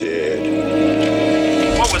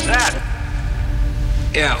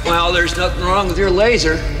Yeah, well, there's nothing wrong with your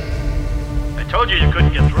laser. I told you you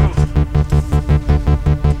couldn't get through.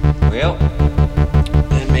 Well,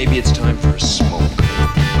 then maybe it's time for a smoke.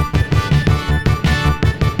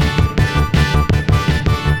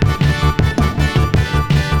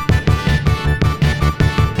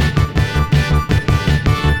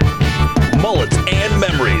 Mullets and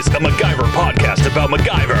Memories, a MacGyver podcast about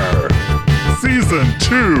MacGyver. Season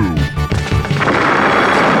 2.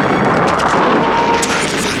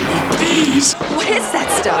 What is that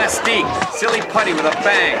stuff? Plastique. Silly putty with a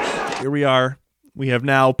bang. Here we are. We have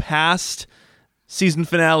now passed season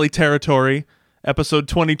finale territory. Episode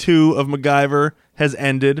 22 of MacGyver has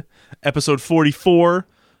ended. Episode 44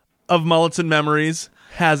 of Mullets and Memories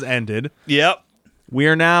has ended. Yep. We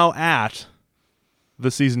are now at the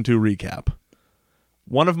season 2 recap.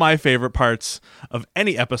 One of my favorite parts of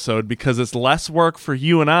any episode because it's less work for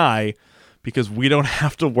you and I because we don't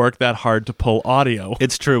have to work that hard to pull audio.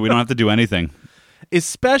 It's true. We don't have to do anything.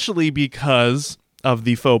 Especially because of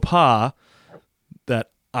the faux pas that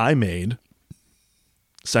I made.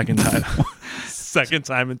 Second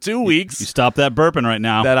time in 2 weeks. You stop that burping right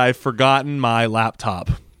now. That I've forgotten my laptop.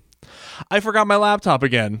 I forgot my laptop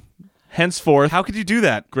again. Henceforth, How could you do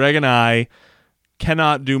that? Greg and I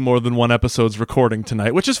cannot do more than one episode's recording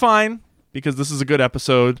tonight, which is fine because this is a good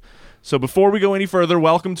episode. So before we go any further,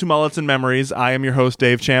 welcome to Mullets and Memories. I am your host,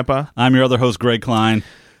 Dave Ciampa. I'm your other host, Greg Klein.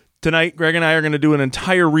 Tonight, Greg and I are going to do an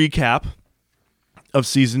entire recap of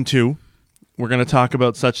Season 2. We're going to talk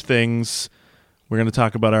about such things. We're going to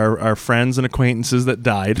talk about our friends and acquaintances that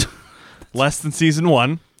died less than Season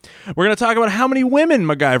 1. We're going to talk about how many women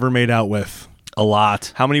MacGyver made out with. A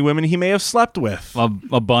lot. How many women he may have slept with. A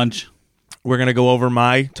bunch. We're going to go over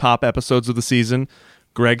my top episodes of the season,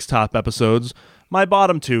 Greg's top episodes, my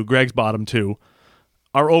bottom two, Greg's bottom two,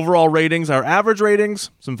 our overall ratings, our average ratings,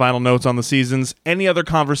 some final notes on the seasons, any other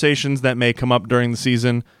conversations that may come up during the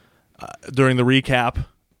season, during the recap.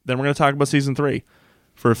 Then we're going to talk about Season 3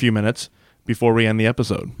 for a few minutes before we end the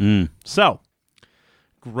episode. So,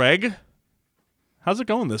 Greg, how's it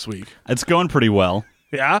going this week? It's going pretty well.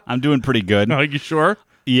 Yeah? I'm doing pretty good. Are you sure?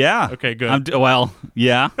 Yeah. Okay, good.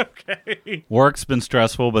 Yeah. Okay. Work's been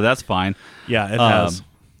stressful, but that's fine. Yeah, it has.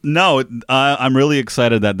 No, I'm really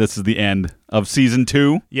excited that this is the end of Season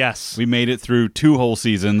 2. Yes. We made it through 2 whole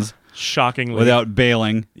seasons. Shockingly. Without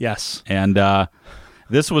bailing. Yes. And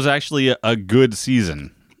this was actually a good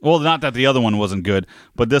season. Well, not that the other one wasn't good,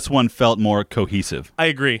 but this one felt more cohesive. I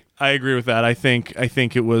agree with that. I think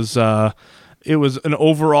it was an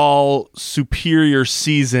overall superior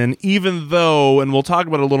season, even though, and we'll talk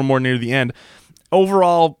about it a little more near the end,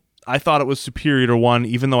 overall, I thought it was superior to 1,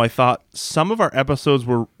 even though I thought some of our episodes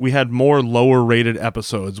we had more lower rated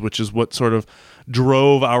episodes, which is what sort of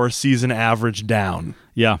drove our season average down.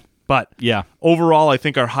 Yeah. But yeah, overall, I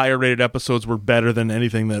think our higher rated episodes were better than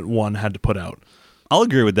anything that 1 had to put out. I'll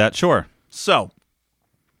agree with that, sure. So,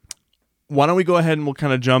 why don't we go ahead and we'll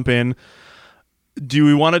kind of jump in. Do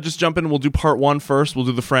we want to just jump in? We'll do part 1 first. We'll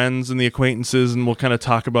do the friends and the acquaintances, and we'll kind of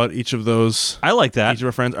talk about each of those. I like that. Each of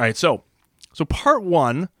our friends. All right, so part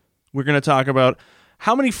 1, we're going to talk about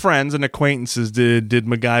how many friends and acquaintances did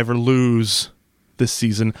MacGyver lose this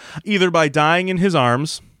season, either by dying in his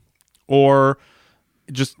arms or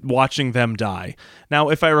just watching them die. Now,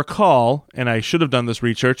 if I recall, and I should have done this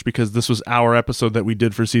research because this was our episode that we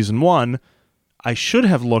did for Season 1, I should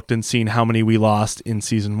have looked and seen how many we lost in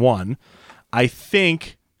Season 1. I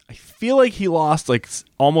feel like he lost like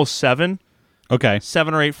almost 7. Okay.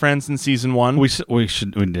 7 or 8 friends in Season 1. We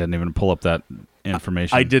didn't even pull up that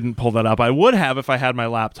information. I didn't pull that up. I would have if I had my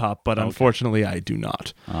laptop, but unfortunately I do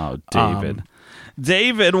not. Oh, David.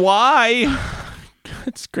 David, why?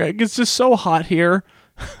 It's Greg. It's just so hot here.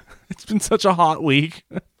 It's been such a hot week.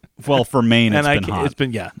 Well, for Maine, it's been hot.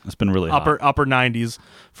 It's been really hot. Upper 90s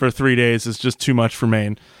for 3 days is just too much for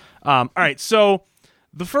Maine. All right, so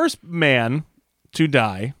the first man to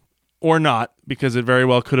die, or not, because it very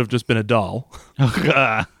well could have just been a doll,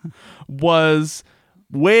 was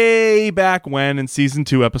way back when in Season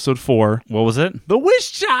 2, Episode 4. What was it? The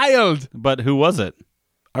Wish Child! But who was it?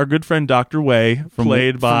 Our good friend Dr. Way,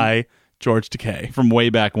 played by George Takei. From way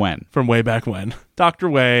back when. From way back when. Dr.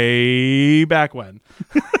 Way back when.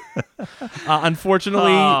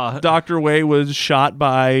 Unfortunately, Dr. Way was shot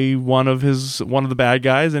by one of the bad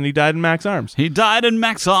guys, and he died in Mac's arms. He died in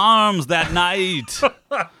Mac's arms that night.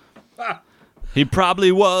 He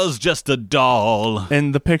probably was just a doll.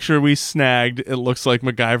 In the picture we snagged, it looks like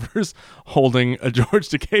MacGyver's holding a George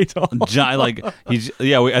Takei doll.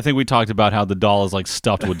 I think we talked about how the doll is like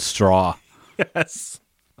stuffed with straw. Yes.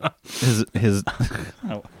 His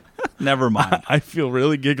Never mind. I feel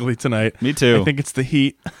really giggly tonight. Me too. I think it's the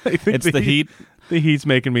heat. It's the heat. The heat's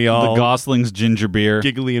making me all The Gosling's ginger beer.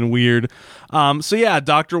 giggly and weird. So yeah,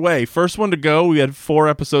 Dr. Way, first one to go. We had 4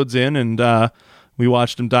 episodes in, and we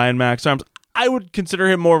watched him die in Mac's arms. I would consider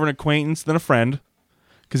him more of an acquaintance than a friend,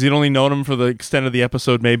 because you'd only known him for the extent of the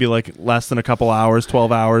episode, maybe like less than a couple hours,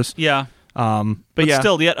 12 hours. Yeah. But yeah,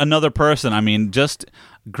 still, yet another person. I mean, just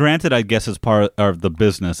granted, I guess, as part of the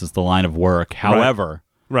business, is the line of work. However,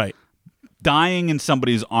 right. Dying in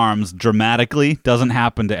somebody's arms dramatically doesn't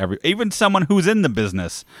happen to even someone who's in the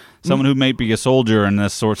business, someone who may be a soldier, and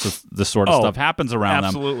this sort of stuff happens around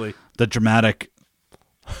absolutely. them. The dramatic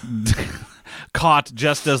caught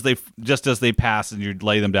just as they pass, and you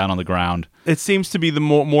lay them down on the ground. It seems to be the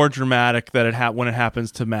more dramatic that when it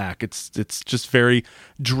happens to Mac. It's just very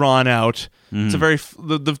drawn out. It's a very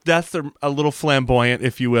the deaths are a little flamboyant,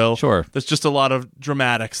 if you will. Sure. There's just a lot of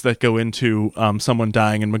dramatics that go into someone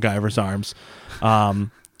dying in MacGyver's arms.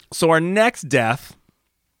 So our next death,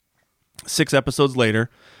 6 episodes later,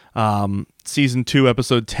 season 2,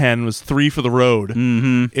 episode 10, was 3 for the Road.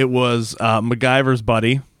 Mm-hmm. It was MacGyver's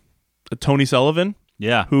buddy, Tony Sullivan.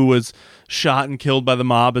 Yeah. Who was shot and killed by the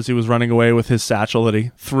mob as he was running away with his satchel that he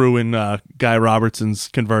threw in Guy Robertson's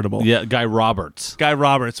convertible. Yeah, Guy Roberts. Guy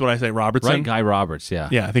Roberts, what I say, Robertson? Right, Guy Roberts, yeah.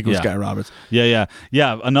 Yeah, I think it was Guy Roberts. Yeah,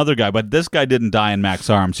 another guy. But this guy didn't die in Mac's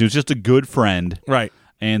arms. He was just a good friend. Right.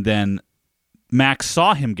 And then Mac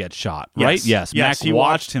saw him get shot, right? Yes. Yes, Mac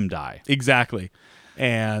watched him die. Exactly.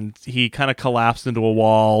 And he kind of collapsed into a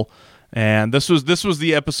wall. And this was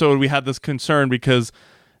the episode we had this concern because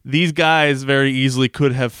these guys very easily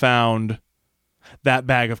could have found that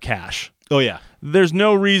bag of cash. Oh, yeah. There's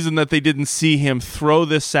no reason that they didn't see him throw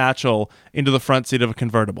this satchel into the front seat of a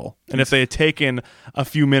convertible. And if they had taken a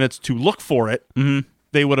few minutes to look for it,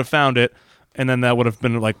 they would have found it. And then that would have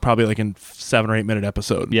been probably in 7 or 8 minute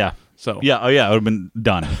episode. Yeah. So yeah. Oh, yeah. It would have been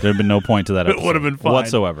done. There would have been no point to that episode. It would have been fine.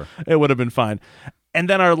 Whatsoever. It would have been fine. And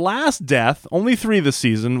then our last death, only 3 this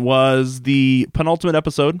season, was the penultimate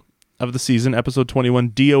episode of the season, episode 21,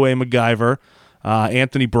 DOA MacGyver,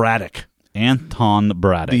 Anthony Braddock. Anton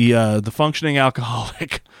Braddock. The functioning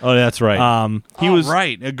alcoholic. Oh, that's right. He was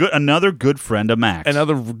right. Another good friend of Max.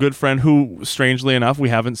 Another good friend who, strangely enough, we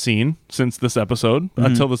haven't seen since this episode,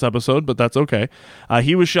 until this episode, but that's okay.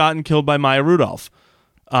 He was shot and killed by Maya Rudolph.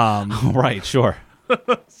 Right, sure.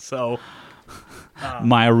 So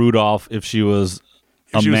Maya Rudolph, if she was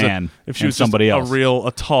if she was somebody else,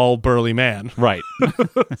 a tall, burly man, right?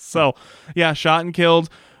 So yeah, shot and killed.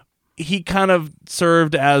 He kind of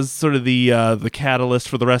served as sort of the catalyst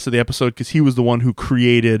for the rest of the episode because he was the one who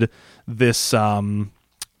created this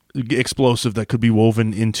explosive that could be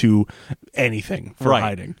woven into anything for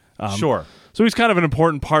hiding. Sure. So he's kind of an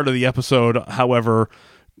important part of the episode. However,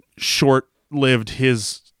 short-lived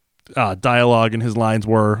his dialogue and his lines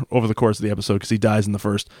were over the course of the episode because he dies in the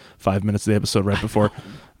first 5 minutes of the episode right before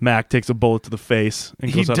Mac takes a bullet to the face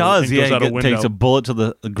and goes out a window. Takes a bullet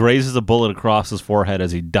grazes a bullet across his forehead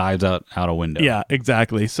as he dives out a window. Yeah,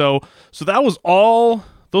 exactly. So that was all.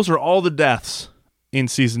 Those are all the deaths in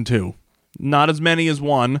season 2. Not as many as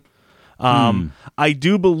 1. I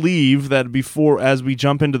do believe that as we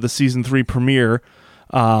jump into the season 3 premiere,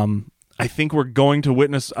 I think we're going to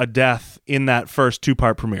witness a death in that first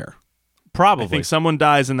 2-part premiere. Probably. I think someone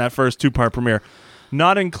dies in that first 2-part premiere,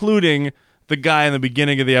 not including the guy in the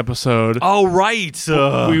beginning of the episode. Oh, right.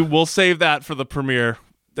 We will save that for the premiere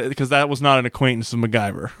because that was not an acquaintance of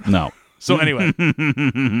MacGyver. No. So anyway,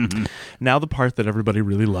 now the part that everybody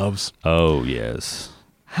really loves. Oh, yes.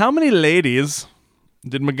 How many ladies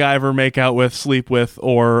did MacGyver make out with, sleep with,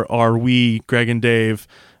 or are we, Greg and Dave,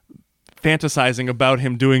 fantasizing about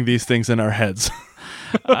him doing these things in our heads?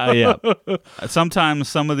 Yeah. Sometimes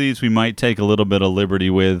some of these we might take a little bit of liberty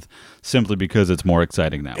with simply because it's more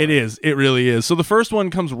exciting now. It is. It really is. So the first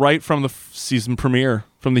one comes right from the season premiere,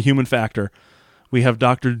 from the Human Factor. We have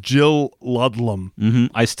Dr. Jill Ludlam. Mm-hmm.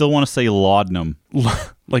 I still want to say laudanum.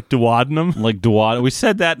 Like duodenum? Like duodenum. We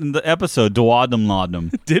said that in the episode, duodenum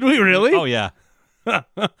laudanum. Did we really? Oh, yeah.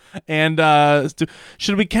 And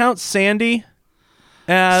should we count Sandy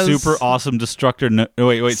as super awesome destructor?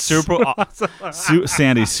 Wait,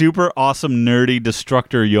 Sandy, super awesome nerdy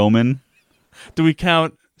destructor yeoman. Do we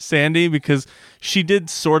count Sandy because she did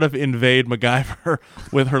sort of invade MacGyver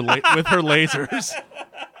with her lasers?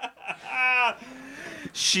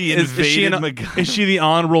 She invaded MacGyver. Is she the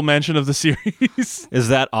honorable mention of the series? Is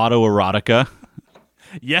that autoerotica?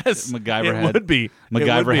 Yes, MacGyver would be.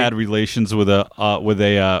 MacGyver had relations with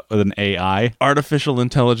an AI. Artificial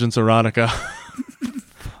intelligence erotica.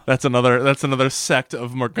 That's another sect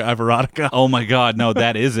of MacGyver erotica. Oh my God, no,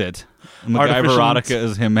 that is it. MacGyver erotica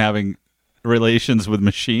is him having relations with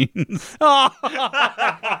machines.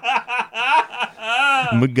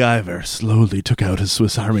 MacGyver slowly took out his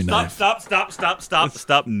Swiss Army knife.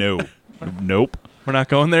 Stop. No. Nope. We're not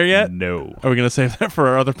going there yet? No. Are we going to save that for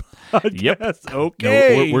our other podcast? Yep.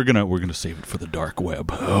 Okay. No, we're gonna save it for the dark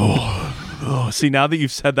web. Oh, see, now that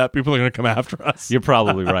you've said that, people are going to come after us. You're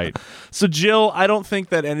probably right. So, Jill, I don't think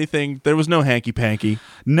that there was no hanky-panky.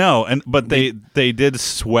 No, but they did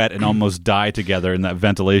sweat and almost die together in that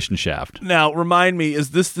ventilation shaft. Now, remind me,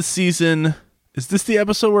 is this the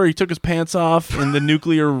episode where he took his pants off in the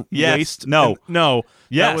nuclear waste? No. No.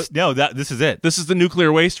 Yes. This is it. This is the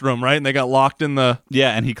nuclear waste room, right? And they got locked in the... Yeah,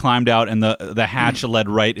 and he climbed out, and the hatch led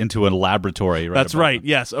right into a laboratory. That's right.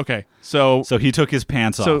 Yes. Okay. So he took his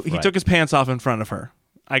pants off. So he took his pants off in front of her.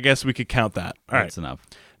 I guess we could count that. All right. That's enough.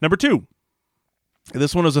 Number 2.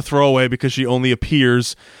 This one is a throwaway because she only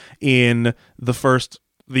appears in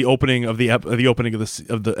the opening of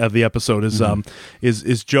the episode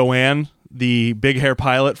is Joanne, the big hair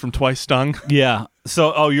pilot from Twice Stung. Yeah.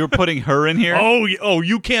 So, you're putting her in here? Oh,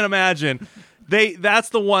 you can't imagine. That's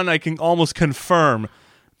the one I can almost confirm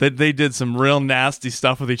that they did some real nasty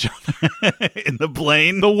stuff with each other. In the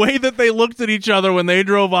plane? The way that they looked at each other when they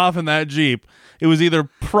drove off in that Jeep, it was either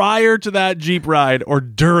prior to that Jeep ride or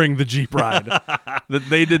during the Jeep ride that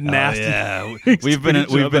they did nasty. Things we've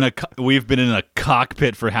been in a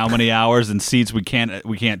cockpit for how many hours in seats we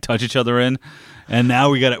can't touch each other in, and now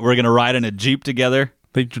we're gonna ride in a Jeep together.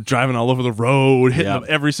 They're driving all over the road, hitting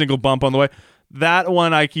every single bump on the way. That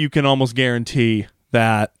one, you can almost guarantee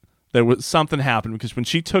that there was something happened, because when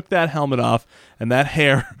she took that helmet off and that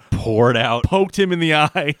hair poured out, poked him in the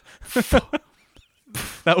eye.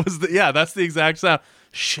 That's the exact sound.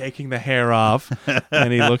 Shaking the hair off,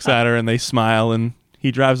 and he looks at her, and they smile, and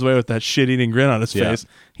he drives away with that shit-eating grin on his face.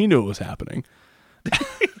 He knew it was happening.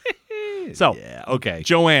 So, okay,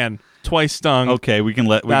 Joanne, Twice Stung. Okay, we can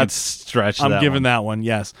stretch. I'm giving that one.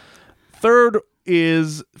 Yes. Third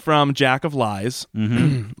is from Jack of Lies.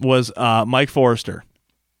 Was Mike Forrester.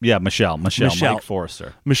 Yeah, Michelle, Mike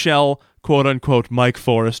Forrester. Michelle, quote unquote, Mike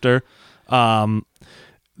Forrester.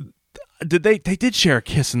 They did share a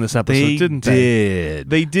kiss in this episode, didn't they?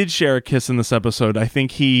 They did share a kiss in this episode. I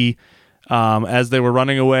think he, as they were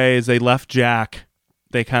running away, as they left Jack,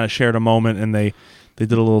 they kind of shared a moment, and they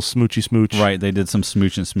did a little smoochy smooch. Right, they did some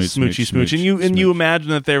smooch. Smoochy smooch. And you imagine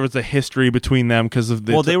that there was a history between them because of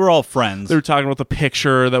the... Well, they were all friends. They were talking about the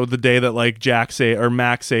picture that was the day that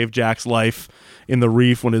Mac saved Jack's life in the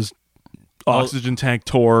reef when his oxygen tank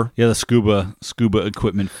tore. Yeah, the scuba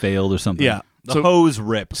equipment failed or something. Yeah. The hose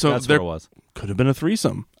ripped. So that's what it was. Could have been a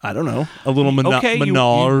threesome. I don't know. A little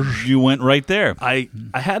menage. You went right there. I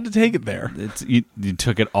had to take it there. You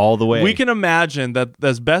took it all the way. We can imagine that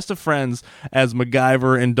as best of friends as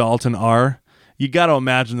MacGyver and Dalton are, you got to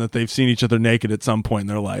imagine that they've seen each other naked at some point in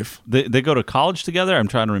their life. They go to college together? I'm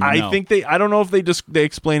trying to remember. I think I don't know if they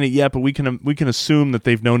explain it yet, but we can assume that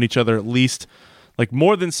they've known each other at least like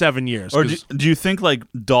more than 7 years. Or do you think like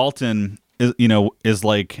Dalton is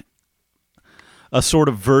like a sort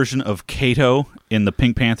of version of Kato in the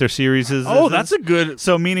Pink Panther series? That's a good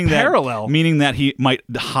parallel. Meaning that he might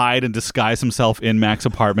hide and disguise himself in Mac's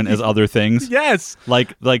apartment as other things. Yes,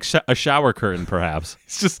 like a shower curtain, perhaps.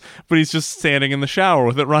 He's just standing in the shower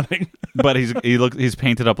with it running. But he's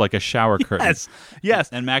painted up like a shower curtain. Yes,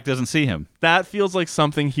 and Mac doesn't see him. That feels like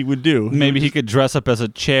something he would do. Maybe he could dress up as a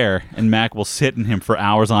chair, and Mac will sit in him for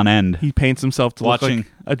hours on end. He paints himself to look like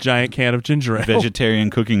a giant can of ginger ale. Vegetarian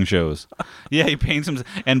cooking shows. Yeah, he paints him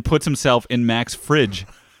and puts himself in Mac's fridge.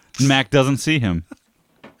 Mac doesn't see him.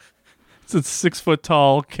 It's a 6 foot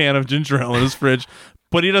tall can of ginger ale in his fridge,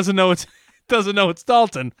 but he doesn't know it's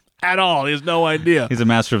Dalton at all. He has no idea. He's a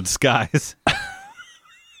master of disguise.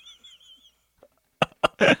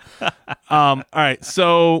 All right,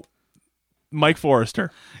 so Mike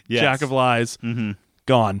Forrester, yes. Jack of Lies,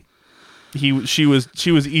 gone. She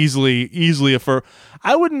was easily a first.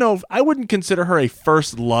 I wouldn't consider her a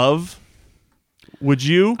first love. Would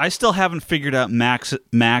you? I still haven't figured out Mac's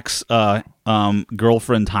girlfriend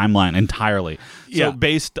timeline entirely. So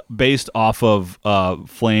based off of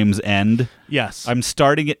Flame's End. Yes, I'm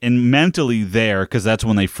starting it and mentally there because that's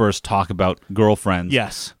when they first talk about girlfriends.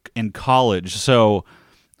 Yes, in college. So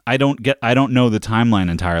I don't know the timeline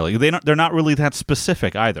entirely. They're not really that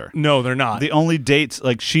specific either. No, they're not. The only dates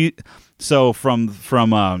like from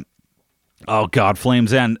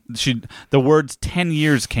Flame's End. The words 10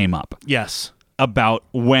 years came up. Yes. About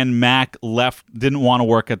when Mac didn't want to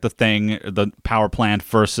work at the power plant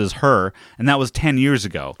versus her, and that was 10 years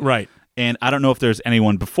ago. Right. And I don't know if there's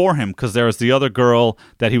anyone before him because there was the other girl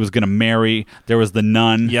that he was going to marry. There was the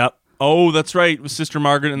nun. Yep. Oh, that's right. With Sister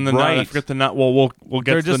Margaret and the nun. I Right. forget the nun. Well, we'll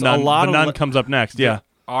get They're to the just nun. a lot The of nun comes up next. Yeah.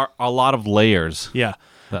 Are a lot of layers. Yeah.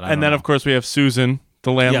 That I And don't then, know. of course, we have Susan,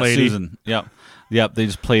 the landlady. Yeah, Susan. Yep. They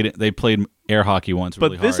just played it. They played air hockey once.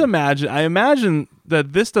 But really this hard. I imagine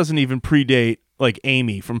that this doesn't even predate like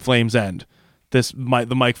Amy from Flames End.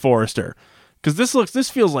 The Mike Forrester, because this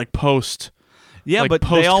feels like post. Yeah, like but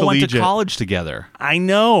they all went to post-collegiate. college together. I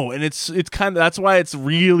know, and it's kind of that's why it's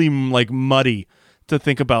really like muddy to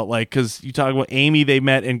think about, like, because you talk about Amy, they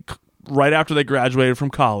met right after they graduated from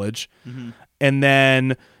college, and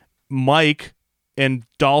then Mike and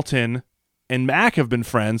Dalton and Mac have been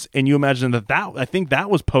friends, and you imagine that I think that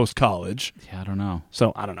was post college. Yeah, I don't know.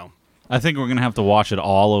 So I don't know. I think we're gonna have to watch it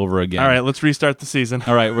all over again. All right, let's restart the season.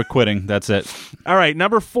 All right, we're quitting. That's it. All right,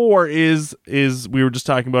 number 4 is we were just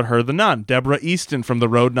talking about her, the nun, Deborah Easton from The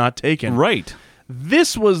Road Not Taken. Right.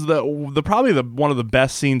 This was the probably one of the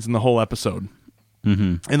best scenes in the whole episode,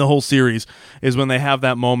 in the whole series, is when they have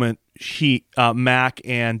that moment. Mac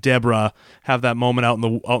and Deborah have that moment out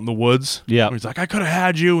in the woods. Yeah, where he's like, "I could have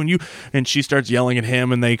had you," and she starts yelling at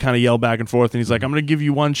him, and they kind of yell back and forth. And he's like, "I'm going to give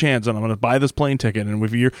you one chance, and I'm going to buy this plane ticket. And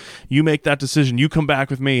if you make that decision, you come back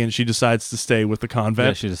with me." And she decides to stay with the convent.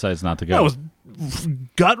 Yeah, she decides not to go. That was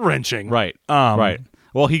gut wrenching. Right. Right.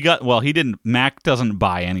 Well, he didn't. Mac doesn't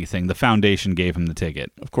buy anything. The foundation gave him the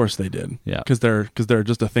ticket. Of course they did. Yeah, because they're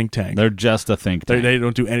just a think tank. They're just a think tank. They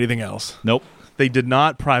don't do anything else. Nope. They did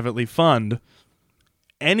not privately fund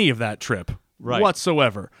any of that trip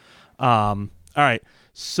whatsoever. All right.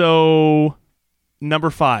 So, number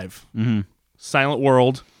 5, Silent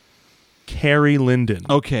World, Carrie Linden.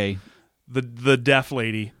 Okay. The deaf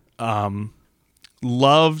lady.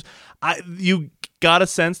 Loved. You got a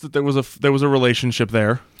sense that there was a relationship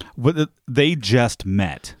there. But they just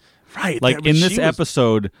met. Right. Like in this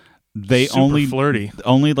episode, they super only flirty.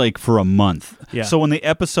 Only like for a month. Yeah. So when the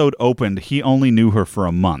episode opened, he only knew her for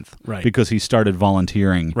a month. Right. Because he started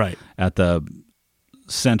volunteering. Right. At the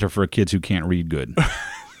Center for Kids Who Can't Read Good.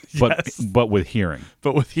 Yes. But with hearing.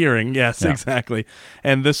 But with hearing, yes, exactly.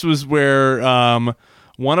 And this was where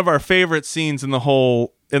one of our favorite scenes in the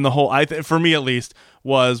whole, for me at least,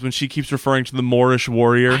 was when she keeps referring to the Moorish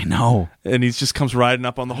warrior. I know. And he just comes riding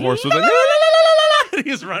up on the horse with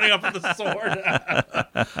he's running up with the sword.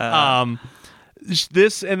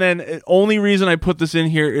 This, and then only reason I put this in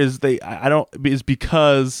here is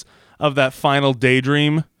because of that final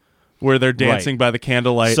daydream where they're dancing by the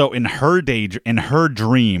candlelight. So in her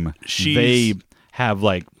dream, they have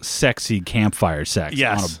like sexy campfire sex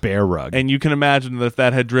on a bear rug. And you can imagine that if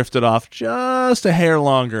that had drifted off just a hair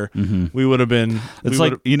longer, we would have been. It's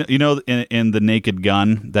like you know in The Naked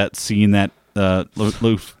Gun, that scene that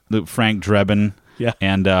Frank Drebin. Yeah.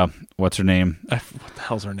 And what's her name? What the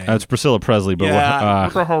hell's her name? It's Priscilla Presley. But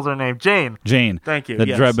what the hell's her name? Jane. Thank you. That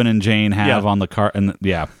yes. Drebin and Jane have on the car. And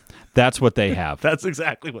that's what they have. That's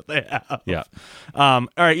exactly what they have. Yeah. All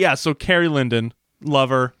right. Yeah. So Carrie Linden,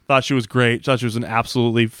 love her. Thought she was great. Thought she was an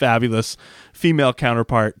absolutely fabulous female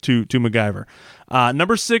counterpart to MacGyver.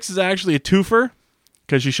 Number 6 is actually a twofer,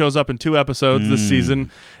 because she shows up in 2 episodes this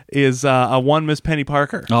season, is a one Miss Penny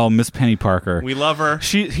Parker. Oh, Miss Penny Parker. We love her.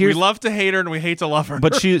 We love to hate her and we hate to love her.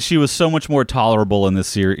 But she was so much more tolerable in this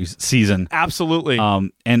season. Absolutely.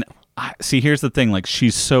 And here's the thing. Like,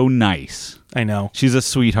 she's so nice. I know. She's a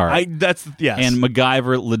sweetheart. Yes. And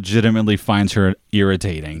MacGyver legitimately finds her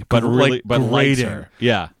irritating, but likes her.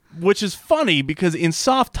 Yeah. Which is funny because in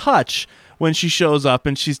Soft Touch, when she shows up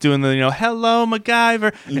and she's doing the, hello,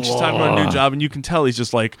 MacGyver, and she's talking about a new job, and you can tell he's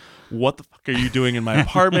just like, what the fuck are you doing in my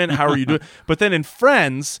apartment? How are you doing? But then in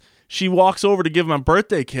Friends, she walks over to give him a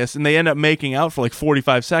birthday kiss, and they end up making out for like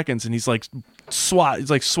 45 seconds, and he's like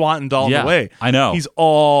swatting Dalton away. I know. He's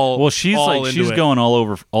all well. She's going all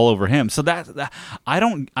over him. So that I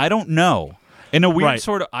don't know. In a weird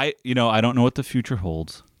sort of I don't know what the future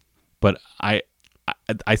holds, but I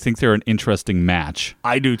think they're an interesting match.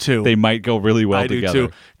 I do too. They might go really well together. I do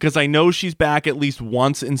too, because I know she's back at least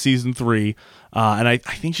once in season 3, and I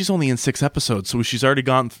think she's only in 6 episodes. So she's already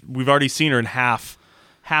gone. We've already seen her in half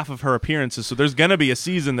of her appearances. So there's going to be a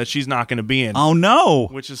season that she's not going to be in. Oh no!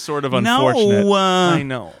 Which is sort of unfortunate. No, I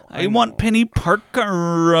know. I want Penny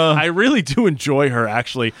Parker. I really do enjoy her,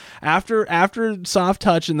 actually. After Soft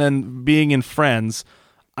Touch and then being in Friends,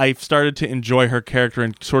 I've started to enjoy her character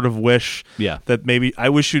and sort of wish that maybe I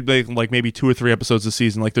wish she'd make like maybe 2 or 3 episodes a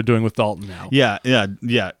season like they're doing with Dalton now. Yeah.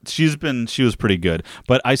 She was pretty good,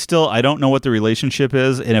 but I don't know what the relationship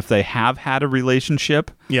is, and if they have had a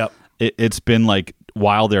relationship, it's been like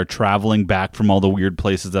while they're traveling back from all the weird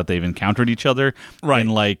places that they've encountered each other, right? In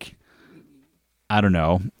like, I don't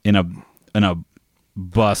know, in a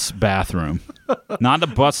bus bathroom. Not a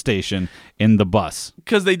bus station, in the bus.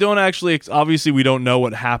 Because they don't actually, obviously we don't know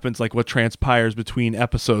what happens, like what transpires between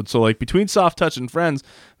episodes. So like between Soft Touch and Friends,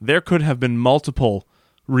 there could have been multiple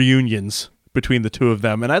reunions between the two of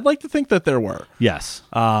them. And I'd like to think that there were. Yes.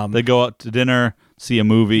 They go out to dinner, see a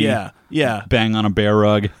movie. Yeah. Bang on a bear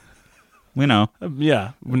rug. We know.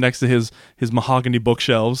 Yeah. Next to his mahogany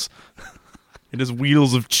bookshelves. And his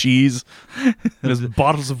wheels of cheese. And his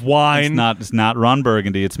bottles of wine. It's not Ron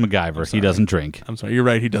Burgundy, it's MacGyver. He doesn't drink. I'm sorry, you're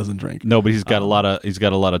right, he doesn't drink. No, but he's got a lot of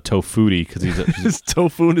tofuti because he's his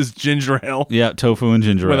tofu and his ginger ale. Yeah, tofu and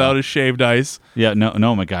ginger ale. Without his shaved ice. Yeah, no,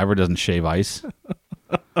 MacGyver doesn't shave ice.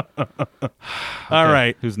 All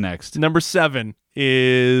right. Who's next? Number 7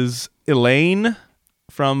 is Elaine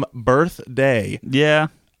from Birthday. Yeah.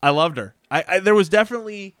 I loved her. There was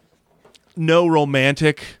definitely no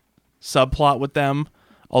romantic subplot with them,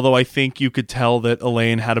 although I think you could tell that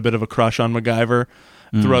Elaine had a bit of a crush on MacGyver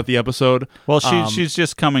throughout the episode. Well, she's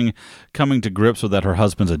just coming to grips with that her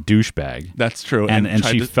husband's a douchebag. That's true, and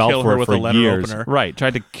she fell for it for years. Opener. Right,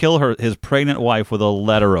 tried to kill his pregnant wife with a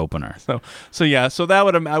letter opener. So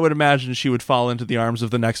that I would imagine she would fall into the arms of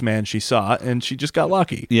the next man she saw, and she just got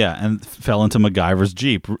lucky. Yeah, and fell into MacGyver's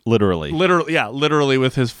Jeep, literally. Literally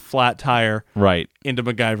with his flat tire. Right. Into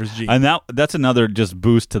MacGyver's Jeep. And that's another just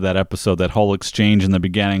boost to that episode, that whole exchange in the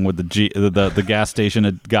beginning with the gas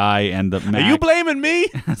station guy and the Mac. Are you blaming me?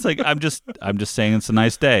 It's like, I'm just saying it's a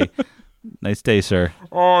nice day. Nice day, sir.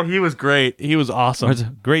 Oh, he was great. He was awesome. It's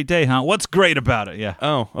a great day, huh? What's great about it? Yeah.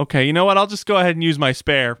 Oh, okay. You know what? I'll just go ahead and use my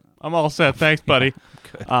spare. I'm all set. Thanks, buddy.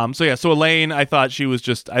 So Elaine, I thought she was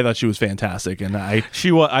fantastic, and I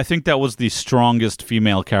think that was the strongest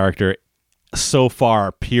female character so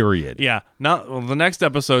far, period. Yeah. The next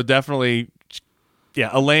episode definitely. Yeah,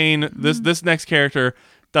 Elaine. This next character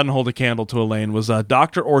doesn't hold a candle to Elaine. Was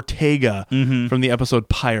Dr. Ortega from the episode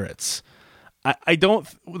Pirates.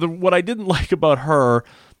 What I didn't like about her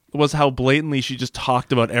was how blatantly she just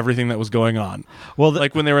talked about everything that was going on. Well,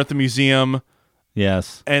 like when they were at the museum.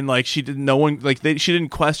 Yes. And like she didn't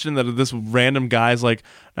question that this random guy's like,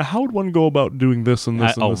 how would one go about doing this and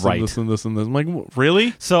this and this and this and this and this? I'm like,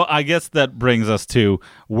 really? So I guess that brings us to,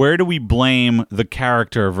 where do we blame the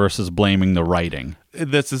character versus blaming the writing? I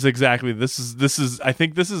think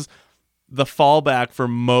this is the fallback for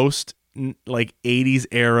most like 80s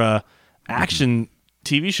era action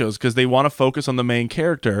TV shows, because they want to focus on the main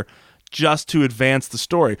character just to advance the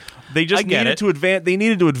story. They just needed to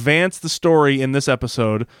advance the story in this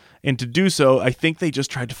episode, and to do so, I think they just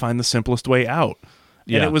tried to find the simplest way out.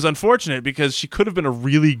 Yeah. And it was unfortunate because she could have been a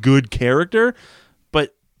really good character,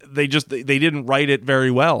 but they didn't write it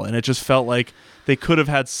very well, and it just felt like they could have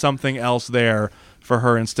had something else there for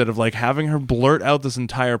her instead of like having her blurt out this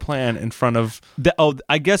entire plan in front of.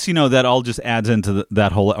 I guess that all just adds into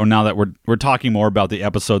that whole. Or now that we're talking more about the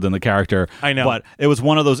episode than the character, I know, but it was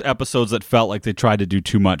one of those episodes that felt like they tried to do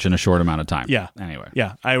too much in a short amount of time. Yeah. Anyway.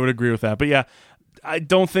 Yeah, I would agree with that. But yeah, I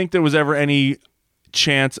don't think there was ever any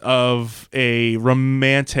chance of a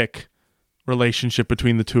romantic relationship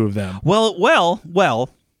between the two of them. Well.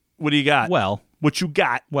 What do you got? Well. What you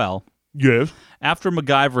got? Well. Yes. After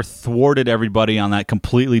MacGyver thwarted everybody on that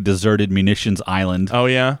completely deserted munitions island. Oh,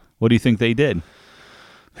 yeah? What do you think they did?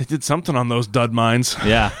 They did something on those dud mines.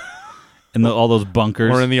 Yeah. In all those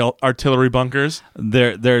bunkers. Or in the artillery bunkers.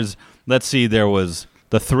 There was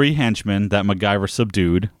the 3 henchmen that MacGyver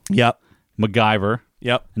subdued. Yep. MacGyver.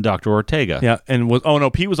 Yep. And Dr. Ortega. Yeah. And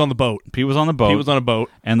Pete was on the boat. Pete was on a boat.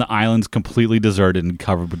 And the island's completely deserted and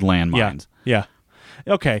covered with landmines. Yeah.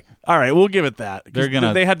 Okay. All right. We'll give it that.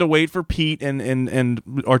 They had to wait for Pete and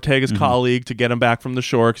Ortega's colleague to get him back from the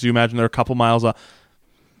shore, because you imagine they're a couple miles off.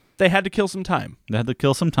 They had to kill some time.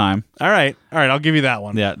 All right. I'll give you that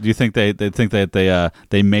one. Yeah. Do you think they think that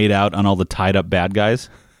they made out on all the tied up bad guys?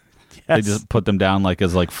 Yes. They just put them down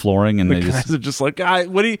as flooring, and they guys are just like, guys,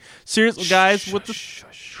 what do you seriously, guys? What the?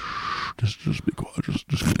 Just be quiet. Just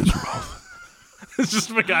close your mouth. It's just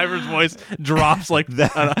MacGyver's voice drops like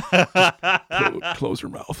that. Close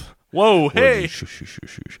your mouth. Whoa, hey.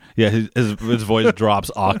 Yeah, his voice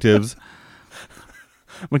drops octaves.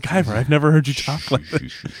 MacGyver, I've never heard you talk like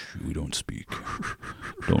that. We don't speak.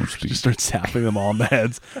 Just start tapping them all in the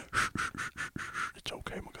heads. It's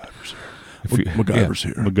okay, MacGyver's here. MacGyver's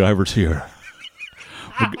here. MacGyver's here.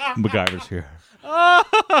 MacGyver's here.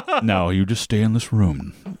 No, you just stay in this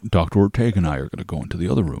room. Dr. Ortega and I are going to go into the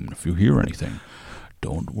other room, and if you hear anything,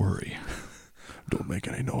 don't worry. Don't make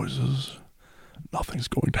any noises. Nothing's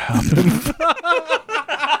going to happen.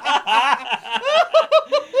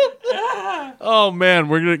 Oh man,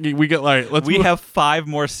 we have 5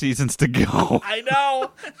 more seasons to go. I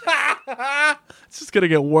know. It's just gonna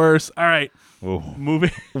get worse. All right, Oh,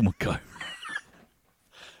 moving. oh my god.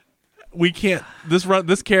 We can't.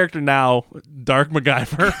 This character now, Dark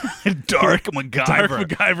MacGyver. Dark MacGyver. Dark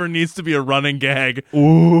MacGyver needs to be a running gag.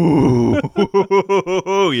 Ooh.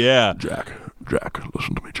 Yeah. Jack,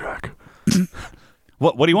 listen to me, Jack.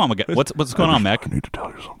 What do you want, MacGyver? What's going on, Mac? I need to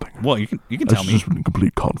tell you something. Well, you can I tell me. just in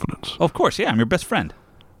complete confidence. Oh, of course, yeah, I'm your best friend.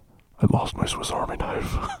 I lost my Swiss Army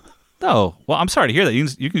knife. Oh, well, I'm sorry to hear that. You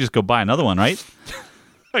can just go buy another one, right?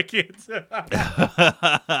 I can't. All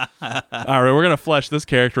right, we're gonna flesh this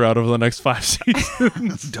character out over the next 5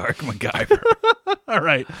 seasons. Dark MacGyver. All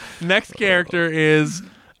right, next character is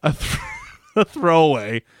a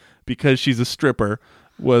throwaway because she's a stripper.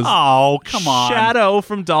 Was come on. Shadow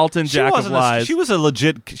from Dalton, Jack of Lies. She was a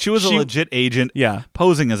legit agent. Yeah.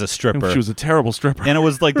 Posing as a stripper. She was a terrible stripper, and it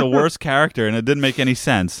was like the worst character, and it didn't make any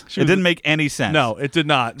sense. Didn't make any sense. No, it did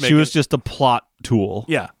not. She was just a plot tool.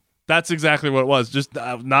 Yeah. That's exactly what it was. Just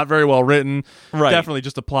not very well written. Right. Definitely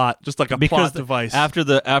just a plot, just like a plot device. After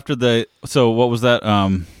the so what was that?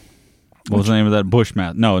 What was the name of that?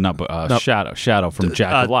 Bushman? No, not Shadow from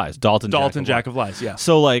Jack of Lies. Dalton, Jack of Lies. Yeah.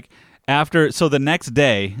 So like the next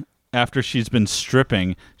day after she's been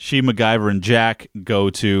stripping, MacGyver and Jack go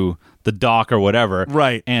to the dock or whatever.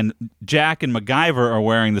 Right. And Jack and MacGyver are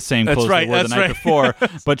wearing the same clothes they wore the night before,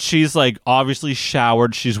 but she's like obviously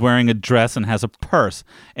showered. She's wearing a dress and has a purse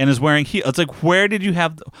and is wearing heels. It's like, where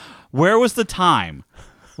was the time?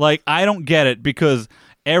 Like, I don't get it, because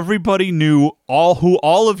everybody knew who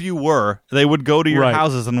all of you were. They would go to your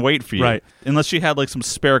houses and wait for you. Right. Unless she had like some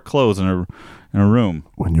spare clothes in a room.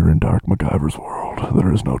 When you're in Dark MacGyver's world,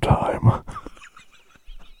 there is no time.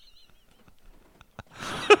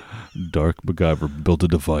 Dark MacGyver built a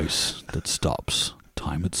device that stops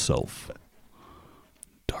time itself.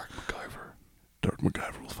 Dark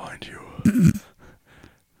MacGyver will find you.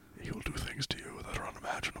 He will do things to you that are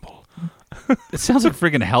unimaginable. It sounds like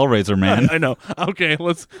freaking Hellraiser, man. I know. Okay,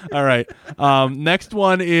 all right. Next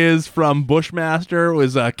one is from Bushmaster.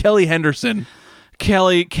 Was Kelly Henderson.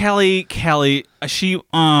 Kelly. She. This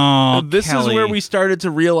Kelly. is where we started to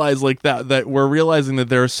realize that we're realizing that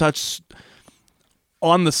there are such.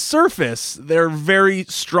 On the surface, they're very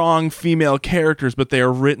strong female characters, but they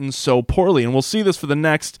are written so poorly. And we'll see this for the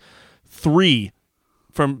next three.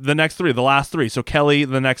 The last three. So Kelly,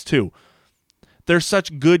 the next two. They're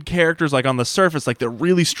such good characters, like on the surface, like they're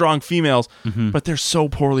really strong females, but they're so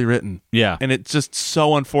poorly written. Yeah. And it's just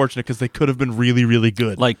so unfortunate because they could have been really, really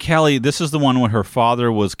good. Like Kelly, this is the one where her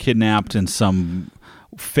father was kidnapped in some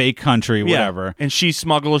fake country, whatever. Yeah. And she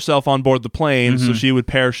smuggled herself on board the plane so she would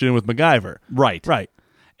parachute in with MacGyver. Right.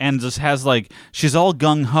 And just has like, she's all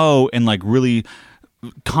gung-ho and like really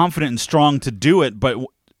confident and strong to do it, but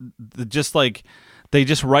just like, they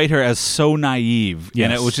just write her as so naive. Yes.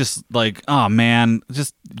 And it was just like, oh man,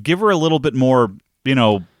 just give her a little bit more,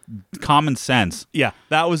 common sense. Yeah,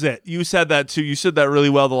 that was it. You said that too. You said that really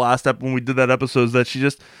well the last step when we did that episode, is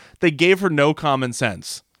that they gave her no common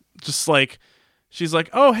sense. Just like, she's like,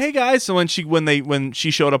 oh, hey guys. So when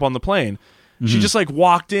she showed up on the plane, she just like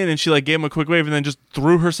walked in and she like gave him a quick wave and then just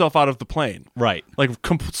threw herself out of the plane. Right. Like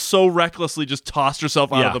so recklessly just tossed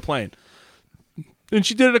herself out of the plane. And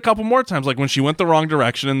she did it a couple more times, like when she went the wrong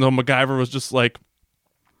direction and the MacGyver was just like,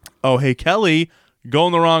 oh, hey, Kelly,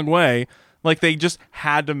 going the wrong way. Like, they just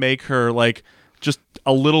had to make her, like, just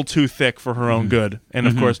a little too thick for her own good. And,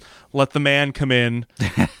 of course, let the man come in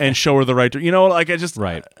and show her the right...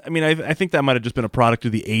 Right. I mean, I think that might have just been a product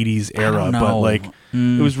of the 80s era, don't but, know. like,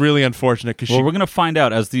 it was really unfortunate because we're going to find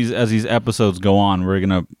out as these episodes go on. We're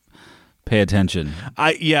going to pay attention.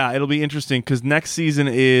 It'll be interesting because next season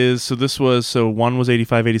is, one was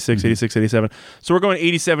 85, 86, 86, 87. So we're going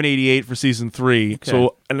 87, 88 for season 3. Okay.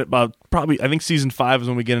 So, and about probably, I think season 5 is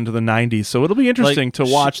when we get into the 90s. So it'll be interesting to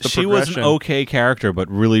watch the progression. She was an okay character, but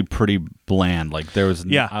really pretty bland. Like I was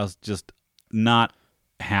just not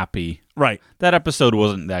happy. Right. That episode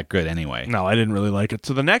wasn't that good anyway. No, I didn't really like it.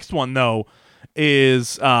 So the next one, though,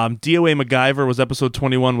 is DOA MacGyver. Was episode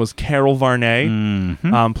 21 was Carol Varney,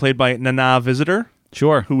 played by Nana Visitor.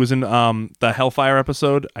 Sure. Who was in the Hellfire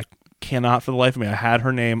episode. I cannot for the life of me. I had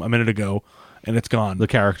her name a minute ago, and it's gone. The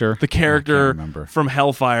character from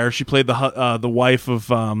Hellfire. She played the wife of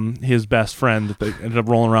his best friend that they ended up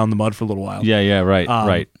rolling around in the mud for a little while. Yeah, right,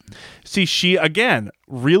 right. See, she, again,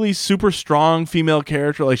 really super strong female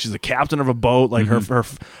character. Like, she's the captain of a boat. Like,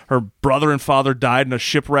 her brother and father died in a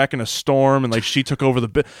shipwreck in a storm, and, like, she took over the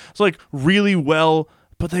bit. It's, like, really well,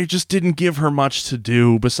 but they just didn't give her much to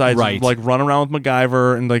do besides, like, run around with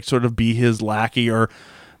MacGyver and, like, sort of be his lackey. Or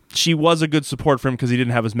she was a good support for him because he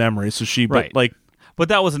didn't have his memory. So she, but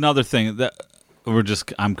that was another thing that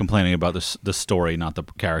I'm complaining about the story, not the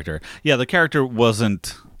character. Yeah, the character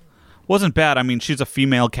wasn't bad. I mean, she's a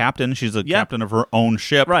female captain. She's a captain of her own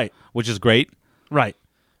ship, right? Which is great, right?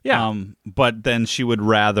 Yeah. But then she would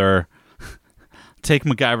rather take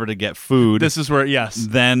MacGyver to get food. This is where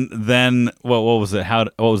Then what was it?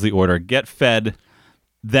 What was the order? Get fed,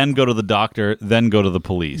 then go to the doctor, then go to the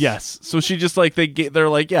police. Yes. So she just like they're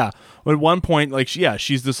like, yeah. At one point, like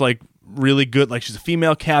she's this like really good, like she's a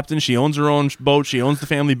female captain. She owns her own boat. She owns the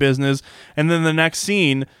family business. And then the next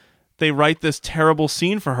scene, they write this terrible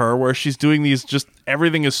scene for her where she's doing these, just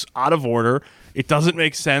everything is out of order. It doesn't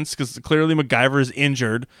make sense because clearly MacGyver is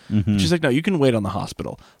injured. Mm-hmm. She's like, no, you can wait on the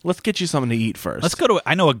hospital. Let's get you something to eat first. Let's go to.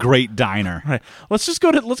 I know a great diner. Right. Let's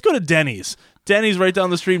go to Denny's. Denny's right down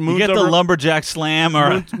the street. Moon's you get the lumberjack slam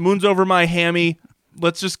or Moon's over my hammy.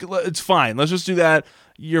 It's fine. Let's just do that.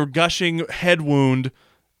 Your gushing head wound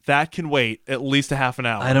that can wait at least a half an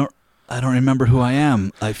hour. I don't remember who I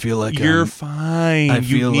am. I feel like you're fine. I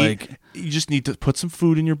feel like you just need to put some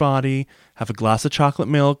food in your body. Have a glass of chocolate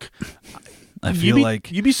milk. I feel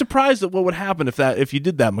like you'd be surprised at what would happen if you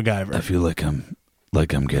did that, MacGyver. I feel like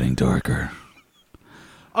I'm getting darker.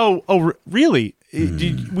 Oh, really?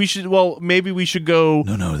 We should. Well, maybe we should go.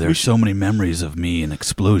 No. There's so many memories of me and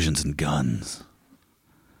explosions and guns.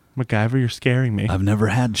 MacGyver, you're scaring me. I've never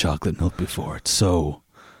had chocolate milk before. It's so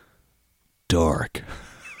dark.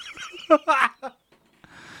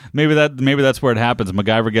 Maybe that's where it happens.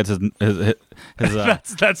 MacGyver gets his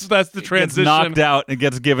that's the transition. Gets knocked out and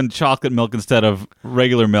gets given chocolate milk instead of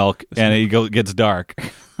regular milk, and he gets dark.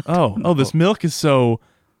 Oh, this milk is so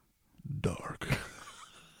dark.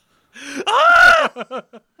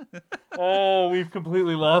 Oh, we've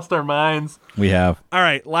completely lost our minds. We have. All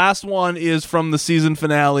right, last one is from the season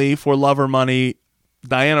finale for Love or Money.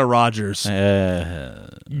 Diana Rogers. This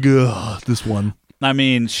one. I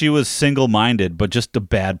mean, she was single-minded, but just a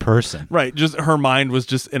bad person. Right, just her mind was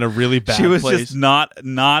just in a really bad place. She was just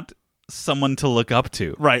not someone to look up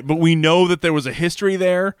to. Right, but we know that there was a history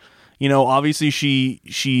there. You know, obviously she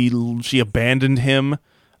abandoned him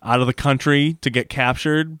out of the country to get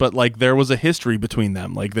captured, but like there was a history between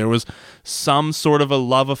them. Like there was some sort of a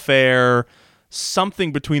love affair,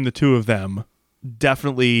 something between the two of them.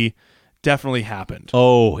 Definitely happened.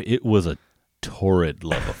 Oh, it was a torrid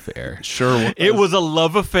love affair. Sure. It was a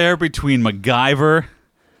love affair between MacGyver,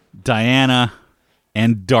 Diana,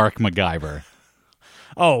 and Dark MacGyver.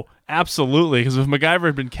 Oh, absolutely. Because if MacGyver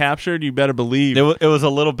had been captured, you better believe it was a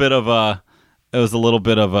little bit of a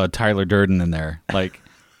Tyler Durden in there. Like,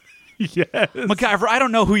 yes, MacGyver, I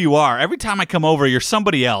don't know who you are. Every time I come over, you're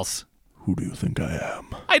somebody else. Who do you think I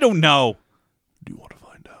am? I don't know. Do you want to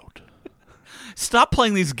find out? Stop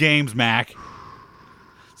playing these games, Mac.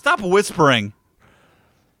 Stop whispering.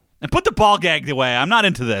 And put the ball gag away. I'm not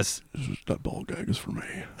into this. That ball gag is for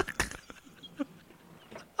me.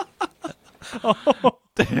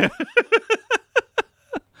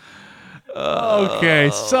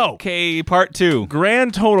 Okay, part 2.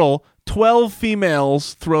 Grand total 12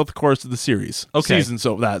 females throughout the course of the series. Okay. Season,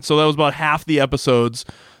 so that was about half the episodes.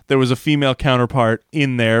 There was a female counterpart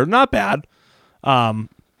in there. Not bad.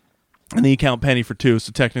 And then you count Penny for 2,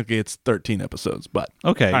 so technically it's 13 episodes. But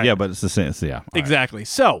okay, right. Yeah, but it's the same. So yeah, exactly. Right.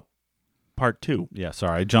 So, part 2. Yeah,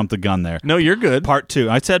 sorry, I jumped the gun there. No, you're good. Part 2.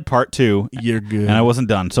 I said part 2. You're good. And I wasn't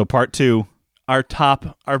done. So part 2. Our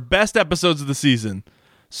best episodes of the season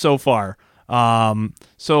so far.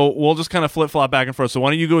 So we'll just kind of flip-flop back and forth. So why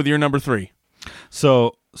don't you go with your number 3?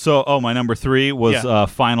 So my number 3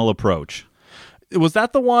 was Final Approach. Was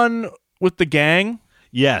that the one with the gang?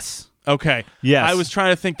 Yes. Okay. Yes. I was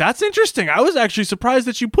trying to think. That's interesting. I was actually surprised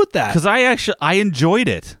that you put that. Because I enjoyed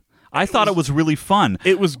it. I thought it was really fun.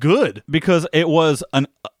 It was good. Because it was one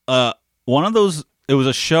of those. It was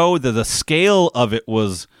a show that the scale of it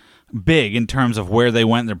was big in terms of where they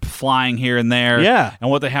went. They're flying here and there. Yeah. And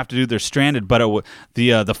what they have to do. They're stranded. But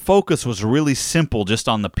the focus was really simple, just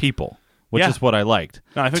on the people. Which is what I liked.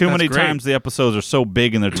 No, I think too that's many great. times the episodes are so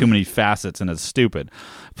big and there are too many facets and it's stupid.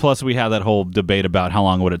 Plus, we had that whole debate about how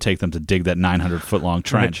long would it take them to dig that 900-foot-long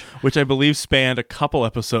trench. Right. Which I believe spanned a couple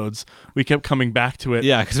episodes. We kept coming back to it.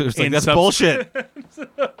 Yeah, because it was like, that's bullshit.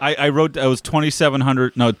 I wrote, it was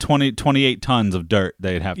 28 tons of dirt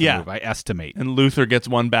they'd have to move, I estimate. And Luther gets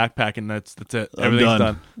one backpack and that's it. Everything's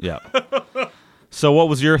done. Yeah. So what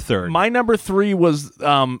was your third? My number 3 was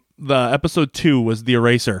the episode 2 was The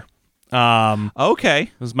Eraser. Okay.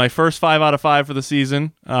 It was my first 5 out of 5 for the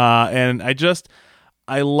season. And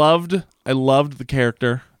I loved the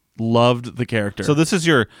character. Loved the character. So this is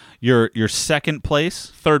your second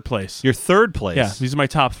place? Third place. Your third place? Yeah, these are my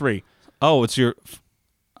top 3. Oh, it's your...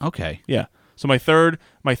 Okay. Yeah. So my third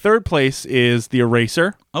place is The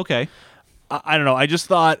Eraser. Okay. I don't know. I just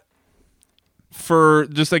thought it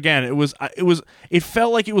felt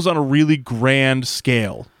like it was on a really grand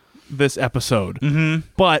scale, this episode. Mm-hmm.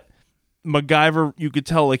 But MacGyver, you could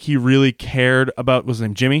tell like he really cared about, was his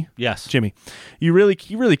name Jimmy? Yes. Jimmy. He really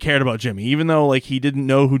cared about Jimmy, even though like he didn't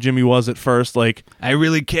know who Jimmy was at first. Like, I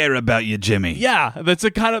really care about you, Jimmy. Yeah,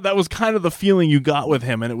 that was kind of the feeling you got with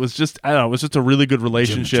him, and it was just, I don't know, it was just a really good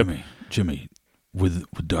relationship. Jimmy, with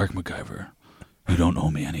Dark MacGyver, you don't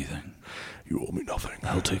owe me anything. You owe me nothing.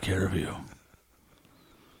 I'll take care of you.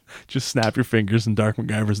 Just snap your fingers and Dark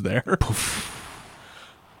MacGyver's there. Poof.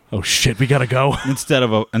 Oh shit, we gotta go. Instead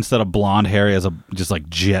of blonde hair, he has a just like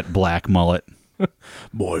jet black mullet.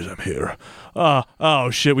 Boys, I'm here. Oh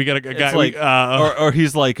shit, we gotta go. Like, or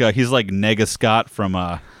he's like Nega Scott from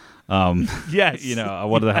yes,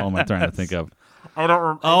 what the hell am I trying to think of? I don't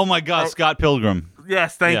remember. Oh my God, Scott Pilgrim.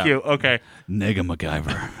 Yes, thank you. Okay, Nega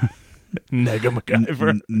MacGyver. Nega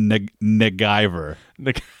MacGyver.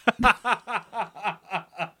 MacGyver.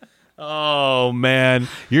 Oh man,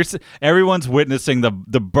 everyone's witnessing the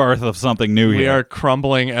birth of something new here. We are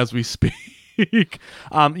crumbling as we speak.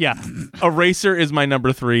 Eraser is my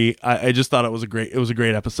number 3. I just thought it was a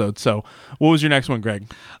great episode. So, what was your next one, Greg?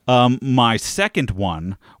 My second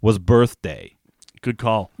one was Birthday. Good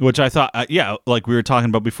call. Which I thought, like we were talking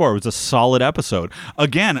about before, it was a solid episode.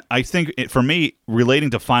 Again, I think for me,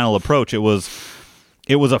 relating to Final Approach, it was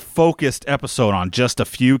a focused episode on just a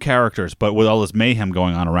few characters, but with all this mayhem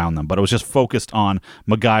going on around them. But it was just focused on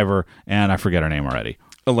MacGyver, and I forget her name already.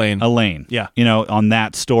 Elaine. Yeah. On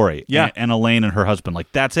that story. Yeah. And Elaine and her husband.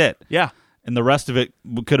 Like, that's it. Yeah. And the rest of it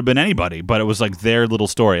could have been anybody, but it was like their little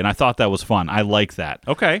story. And I thought that was fun. I like that.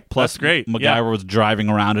 Okay. Plus, that's great. MacGyver was driving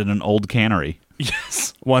around in an old cannery.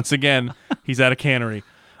 Yes. Once again, he's at a cannery.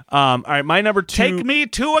 All right, my number 2. Take me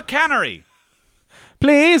to a cannery.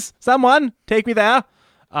 Please, someone, take me there.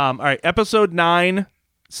 All right, episode 9,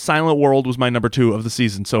 Silent World, was my number 2 of the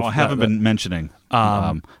season. So I haven't been mentioning.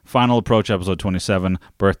 Final Approach, episode 27.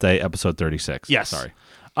 Birthday, episode 36. Yes. Sorry.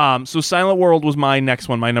 So Silent World was my next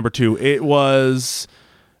one, my number 2. It was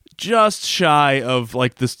just shy of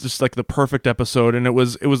like this, just like the perfect episode, and it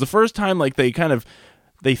was the first time like they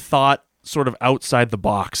thought sort of outside the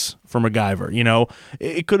box for MacGyver.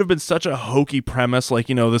 It could have been such a hokey premise, like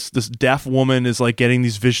this deaf woman is like getting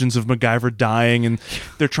these visions of MacGyver dying, and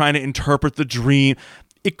they're trying to interpret the dream.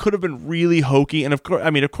 It could have been really hokey, and of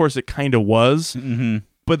course it kind of was. Mm-hmm.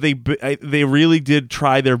 But they really did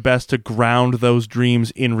try their best to ground those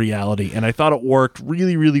dreams in reality, and I thought it worked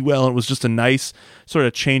really, really well. It was just a nice sort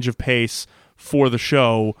of change of pace for the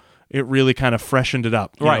show. It really kind of freshened it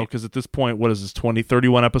up, right? Because at this point, what is this,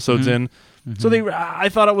 31 episodes in? Mm-hmm. So I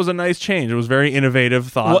thought it was a nice change. It was very innovative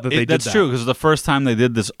thought that they did that. That's true, because the first time they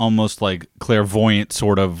did this almost like clairvoyant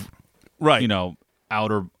sort of, right?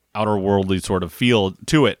 outer worldly sort of feel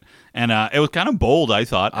to it. And it was kind of bold, I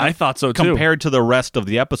thought. I thought so, too. Compared to the rest of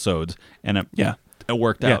the episodes. And it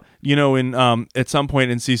worked out. In at some point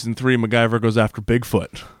in season 3, MacGyver goes after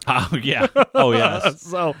Bigfoot. Oh, yeah. Oh, yes.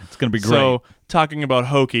 So it's going to be great. So, talking about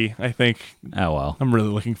hokey, I think I'm really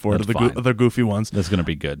looking forward to the goofy ones. That's going to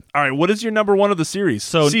be good. All right, what is your number 1 of the series?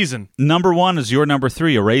 Season. Number 1 is your number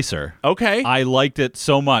 3, Eraser. Okay. I liked it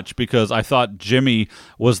so much because I thought Jimmy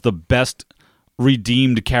was the best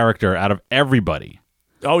redeemed character out of everybody.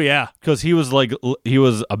 Oh, yeah. Because he was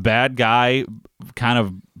a bad guy, kind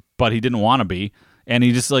of, but he didn't want to be. And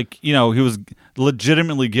he just he was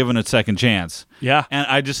legitimately given a second chance. Yeah. And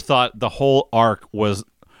I just thought the whole arc was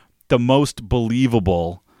the most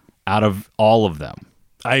believable out of all of them.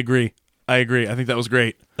 I agree. I think that was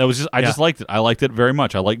great. I just liked it. I liked it very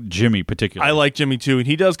much. I liked Jimmy particularly. I like Jimmy too, and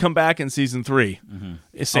he does come back in season 3.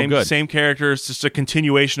 Mm-hmm. Same character. It's just a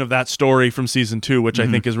continuation of that story from season 2, which I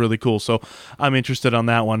think is really cool. So I'm interested on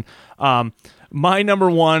that one. My number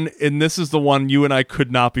 1, and this is the one you and I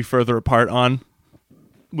could not be further apart on,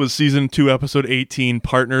 was season 2, episode 18,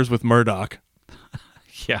 Partners with Murdoch.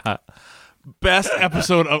 Yeah. Best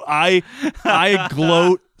episode of I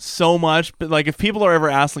gloat so much, but like if people are ever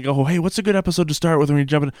asked like, oh hey, what's a good episode to start with when you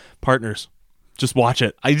jump in? Partners. Just watch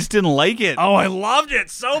it. I just didn't like it. Oh, I loved it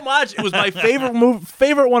so much. It was my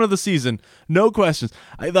favorite one of the season. No questions.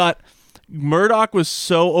 I thought Murdoch was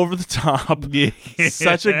so over the top. Yeah.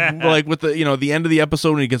 Such a with the the end of the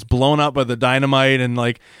episode when he gets blown up by the dynamite, and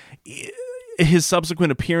like his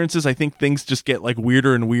subsequent appearances, I think things just get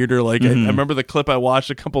weirder and weirder. I remember the clip I watched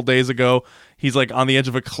a couple days ago. He's on the edge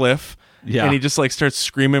of a cliff Yeah. And he just like starts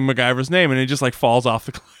screaming MacGyver's name, and he just like falls off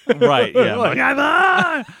the cliff. Right, yeah. Like,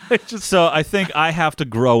 MacGyver! So I think I have to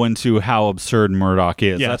grow into how absurd Murdoch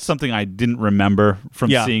is. Yes. That's something I didn't remember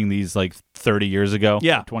from Yeah. seeing these like 30 years ago.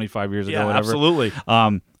 Yeah. 25 years ago, Yeah, whatever. absolutely.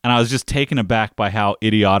 And I was just taken aback by how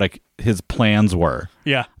idiotic his plans were.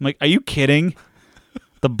 Yeah. I'm like, are you kidding?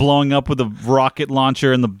 The blowing up with a rocket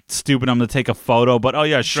launcher and the stupid, I'm going to take a photo, but oh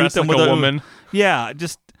yeah, shoot Dressed them like with a woman. Yeah,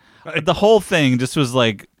 just the whole thing just was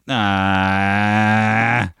like,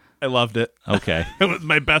 I loved it. okay. It was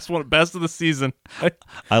my best of the season.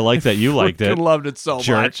 I like that you liked it. I loved it so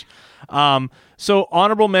Jerk. much. So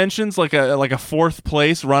honorable mentions, like a fourth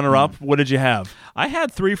place runner up. What did you have? I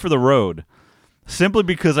had 3 for the road, simply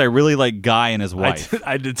because I really like Guy and his wife.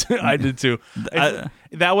 I did too. I did too.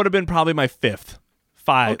 That would have been probably my 5th.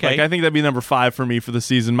 5. Okay. Like, I think that'd be number 5 for me for the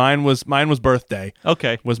season. Mine was birthday.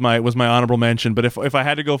 Okay. Was my honorable mention. But if I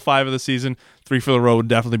had to go 5 of the season, 3 for the road would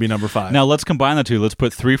definitely be number 5. Now let's combine the two. Let's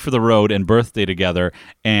put 3 for the road and birthday together,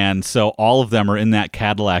 and so all of them are in that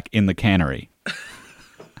Cadillac in the cannery.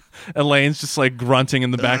 Elaine's just like grunting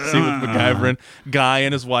in the back seat with MacGyver, and Guy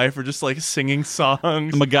and his wife are just like singing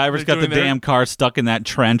songs. MacGyver's got the doing their- damn car stuck in that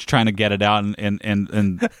trench trying to get it out,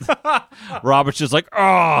 and Robert's just like,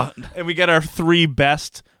 oh. And we get our 3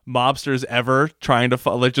 best mobsters ever trying to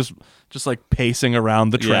like just like pacing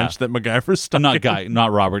around the trench that MacGyver's stuck Not in. Guy,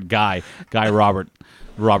 not Robert. Guy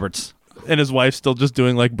Roberts. And his wife's still just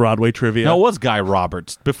doing like Broadway trivia. No, it was Guy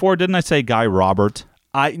Roberts. Before, didn't I say Guy Robert?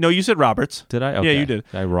 No, you said Roberts. Did I? Okay. Yeah, you did.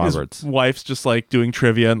 Guy Roberts. His wife's just like doing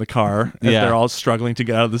trivia in the car as Yeah. they're all struggling to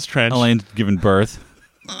get out of this trench. Elaine's giving birth.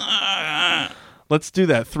 Let's do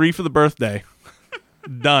that. 3 for the birthday.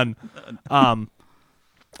 Done. All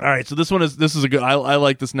right, so this is a good. I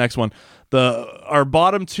like this next one. Our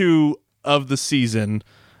bottom 2 of the season,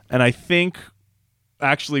 and I think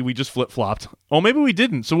actually we just flip flopped. Oh, maybe we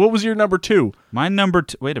didn't. So what was your number 2? My number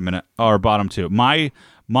 2. Wait a minute. Our bottom 2. My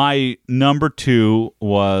number 2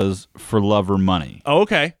 was For Love or Money. Oh,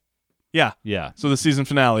 okay. Yeah. Yeah. So the season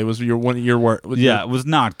finale was your work. Yeah, it was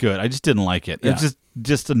not good. I just didn't like it. Yeah. It's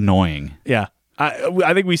just annoying. Yeah.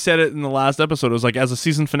 I think we said it in the last episode. It was like, as a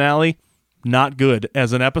season finale, not good.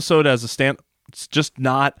 As an episode, as a stand, it's just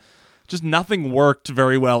nothing worked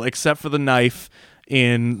very well except for the knife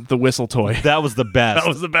in the whistle toy. That was the best. That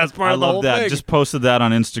was the best part I of the love whole that. thing. Just posted that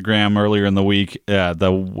on Instagram earlier in the week.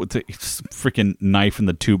 The freaking knife in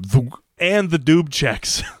the tube. And the doob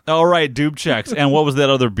checks. All right, doob checks. And what was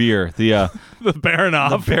that other beer? The The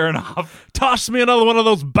Baronov. Baronov. Toss me another one of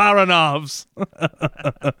those Baranovs.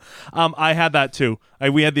 I had that too.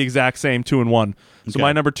 We had the exact same 2 and 1. So Okay.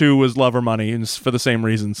 my number 2 was Love or Money, and it's for the same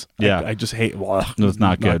reasons. Yeah. I just hate. Well, It was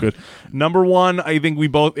not good. Number 1, I think we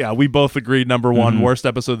both agreed. Number 1 Mm-hmm. worst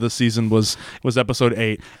episode of the season was episode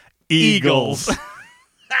 8. Eagles.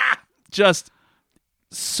 Just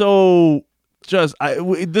so.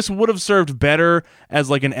 This would have served better as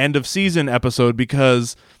like an end of season episode,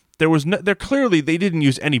 because there clearly they didn't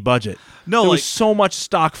use any budget. No, there like- was so much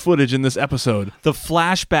stock footage in this episode. The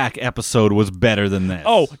flashback episode was better than this.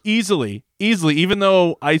 Oh, easily. Even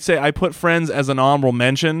though I'd say I put Friends as an honorable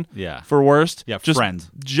mention. Yeah. For worst. Yeah, just, Friends.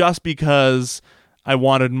 Just because I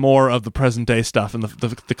wanted more of the present day stuff and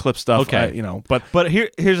the clip stuff. Okay. But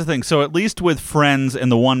here's the thing. So at least with Friends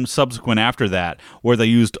and the one subsequent after that, where they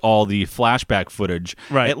used all the flashback footage,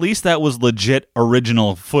 Right. at least that was legit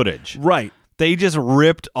original footage. right. They just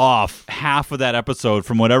ripped off half of that episode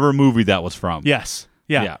from whatever movie that was from. Yes.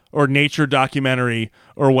 Yeah. Yeah. Or nature documentary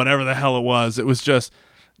or whatever the hell it was. It was just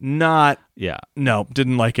not. Yeah. No,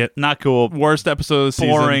 didn't like it. Not cool. Worst episode of the season.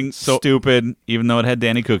 Boring, stupid, even though it had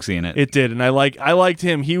Danny Cooksey in it. It did, and I liked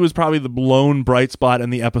him. He was probably the lone bright spot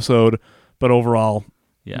in the episode, but overall,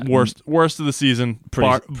 Yeah. worst of the season,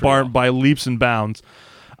 Pretty by leaps and bounds.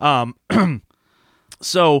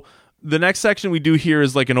 So the next section we do here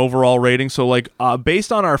is like an overall rating. So like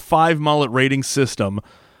based on our 5 mullet rating system,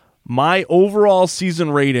 my overall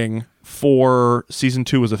season rating for season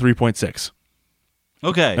 2 was a 3.6.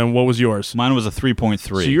 Okay. And what was yours? Mine was a 3.3.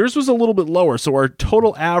 So yours was a little bit lower. So our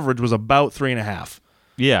total average was about 3.5.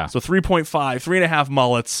 Yeah. So 3.5, 3.5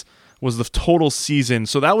 mullets was the total season.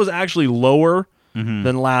 So that was actually lower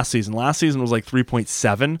than last season. Last season was like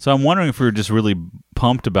 3.7. So I'm wondering if we were just really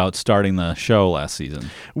pumped about starting the show last season.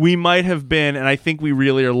 We might have been, and I think we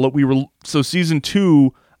really are. So season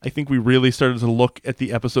 2, I think we really started to look at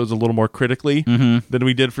the episodes a little more critically than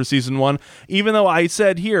we did for season 1. Even though I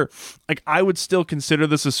said here, like, I would still consider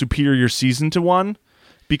this a superior season to 1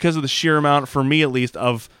 because of the sheer amount, for me at least,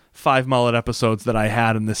 of 5 mullet episodes that I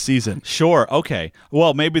had in this season. Sure. Okay.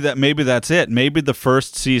 Well, maybe that's it. Maybe the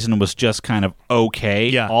first season was just kind of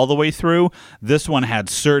okay all the way through. This one had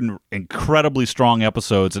certain incredibly strong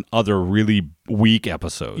episodes and other really weak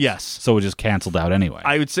episodes. Yes. So it just canceled out anyway.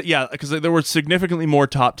 I would say, because there were significantly more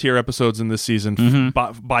top tier episodes in this season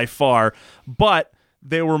by far, but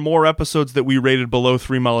there were more episodes that we rated below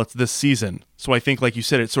 3 mullets this season. So I think, like you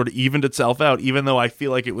said, it sort of evened itself out. Even though I feel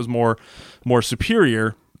like it was more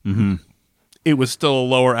superior, it was still a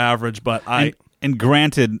lower average. But and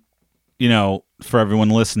granted, for everyone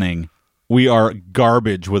listening, we are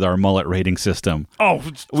garbage with our mullet rating system. Oh,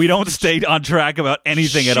 we don't stay on track about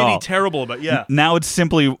anything at all. Terrible, but Now it's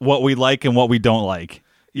simply what we like and what we don't like.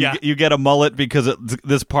 You get a mullet because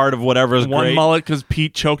this part of whatever is one great. mullet because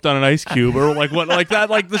Pete choked on an ice cube, or like what, like that,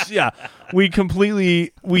 like this. Yeah, we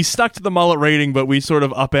stuck to the mullet rating, but we sort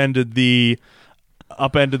of upended the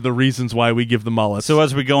reasons why we give the mullet. So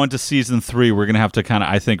as we go into season 3, we're gonna have to kind of,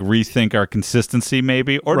 I think, rethink our consistency,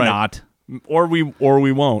 maybe, or not. Or we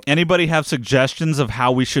won't. Anybody have suggestions of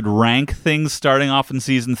how we should rank things starting off in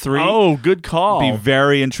season 3? Oh, good call. Be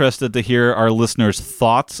very interested to hear our listeners'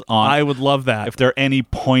 thoughts on. I would love that. If there are any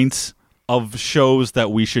points of shows that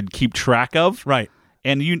we should keep track of, right?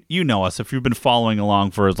 And you know us if you've been following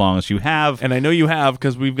along for as long as you have, and I know you have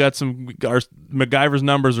because we've got our MacGyver's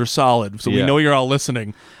numbers are solid, so we know you're all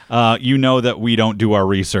listening. You know that we don't do our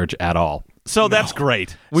research at all. So that's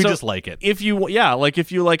great. We just like it. If you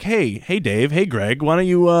hey Dave, hey Greg, why don't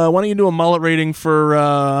you do a mullet rating for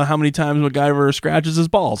how many times MacGyver scratches his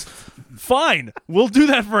balls? Fine, we'll do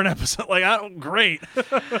that for an episode. Great.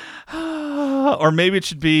 Or maybe it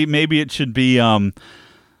should be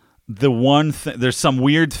the one thing. There's some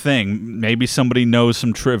weird thing. Maybe somebody knows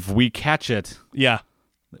some if we catch it. Yeah.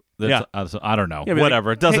 I don't know. Yeah,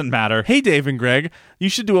 whatever. It doesn't matter. Hey, Dave and Greg, you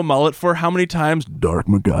should do a mullet for how many times Dark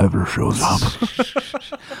MacGyver shows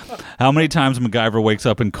up. How many times MacGyver wakes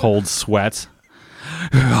up in cold sweats?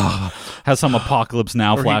 Has some Apocalypse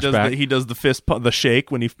Now flashback. He does the fist, the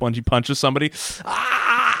shake when he punches somebody.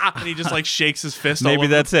 And he just shakes his fist. Maybe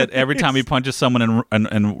that's it. Every time he punches someone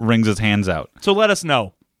and wrings his hands out. So let us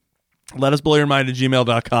know. Let us blow your mind at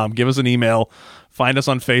gmail.com. Give us an email. Find us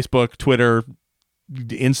on Facebook, Twitter,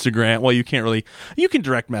 Instagram. Well, you can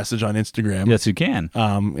direct message on Instagram. Yes, you can.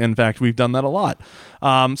 In fact, we've done that a lot.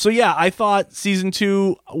 I thought season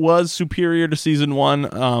 2 was superior to season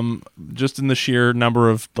 1, just in the sheer number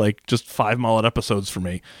of just 5 mullet episodes for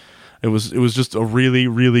me. It was just a really,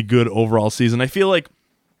 really good overall season. I feel like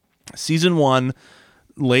season 1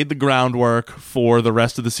 laid the groundwork for the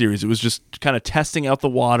rest of the series. It was just kind of testing out the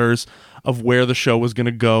waters of where the show was going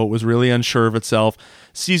to go. It was really unsure of itself.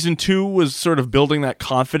 Season 2 was sort of building that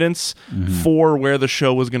confidence for where the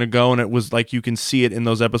show was going to go, and it was you can see it in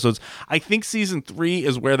those episodes. I think season 3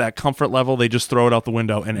 is where that comfort level, they just throw it out the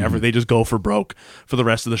window, and they just go for broke for the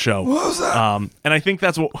rest of the show. What was that? And I think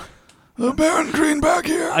that's what... The Baron Green back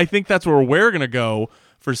here. I think that's where we're going to go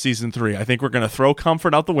for season 3. I think we're going to throw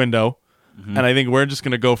comfort out the window, and I think we're just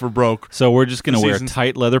going to go for broke. So we're just going to wear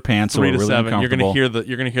tight leather pants. 3 to really 7. You're going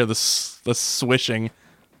to hear the swishing.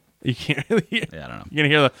 You can't really hear. Yeah, I don't know. You're going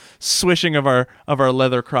to hear the swishing of our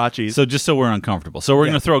leather crotchies. So just so we're uncomfortable. So we're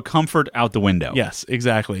going to throw comfort out the window. Yes,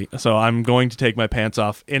 exactly. So I'm going to take my pants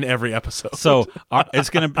off in every episode. So it's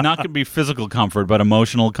going to not going to be physical comfort, but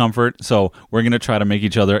emotional comfort. So we're going to try to make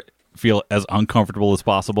each other feel as uncomfortable as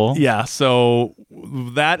possible. Yeah, so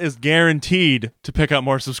that is guaranteed to pick up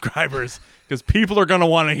more subscribers because people are going to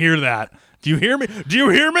want to hear that. Do you hear me? Do you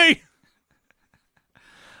hear me?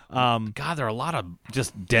 God, there are a lot of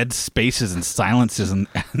just dead spaces and silences in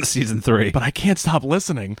season 3. But I can't stop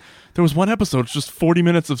listening. There was one episode, it's just 40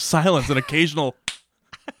 minutes of silence and occasional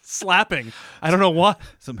slapping. I don't know what.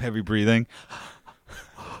 Some heavy breathing.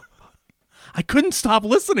 I couldn't stop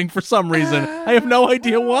listening for some reason. I have no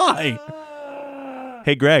idea why.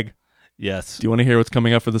 Hey, Greg. Yes. Do you want to hear what's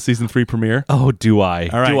coming up for the season 3 premiere? Oh, do I?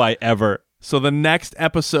 All right. Do I ever? So the next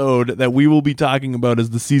episode that we will be talking about is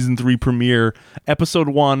the season 3 premiere, episode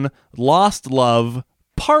 1, Lost Love,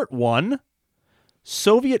 part 1.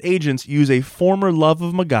 Soviet agents use a former love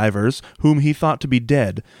of MacGyver's, whom he thought to be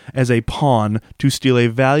dead, as a pawn to steal a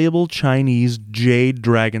valuable Chinese jade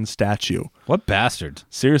dragon statue. What bastards?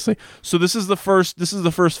 Seriously. So this is the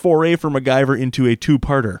first foray for MacGyver into a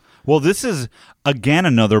 2-parter. Well, this is again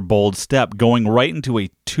another bold step, going right into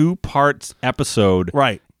a 2-part episode.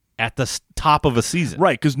 Right. At the top of a season.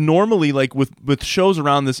 Right, because normally, with shows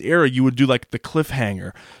around this era, you would do the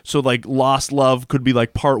cliffhanger. So Lost Love could be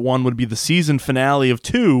part 1 would be the season finale of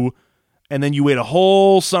 2, and then you wait a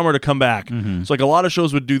whole summer to come back. So a lot of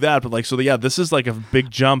shows would do that, but this is a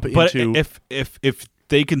big jump but into. if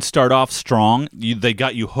they can start off strong, they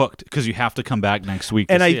got you hooked because you have to come back next week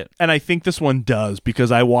to see it. And I think this one does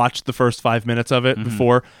because I watched the first 5 minutes of it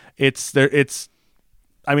before. It's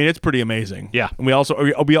pretty amazing. Yeah. And we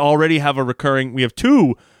already have we have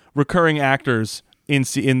 2 recurring actors in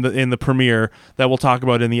the premiere that we'll talk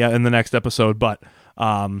about in the next episode. But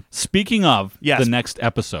speaking of yes. the next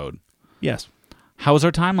episode, yes, how is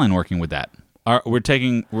our timeline working with that?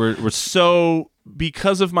 So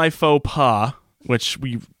because of my faux pas,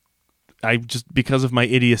 because of my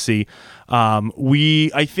idiocy,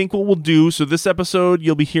 I think what we'll do. So this episode,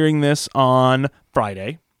 you'll be hearing this on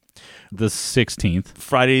Friday. The 16th.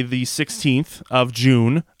 Friday the 16th of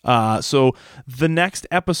June. So the next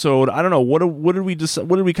episode, I don't know, what did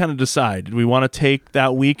we kind of decide? Did we want to take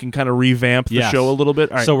that week and kind of revamp the show a little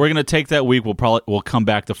bit? All right. So we're going to take that week. We'll come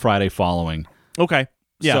back the Friday following. Okay.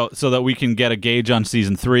 Yeah. So that we can get a gauge on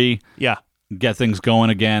season 3. Yeah. Get things going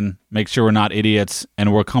again. Make sure we're not idiots,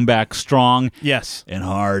 and we'll come back strong. Yes. And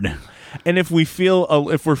hard. And if we're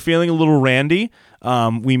feeling a little randy,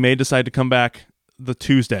 we may decide to come back the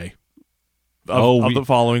Tuesday of the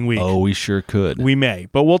following week. Oh, we sure could. We may,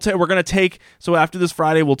 but we're going to take. So after this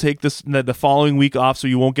Friday, we'll take the following week off, so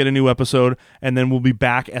you won't get a new episode, and then we'll be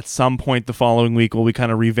back at some point the following week. We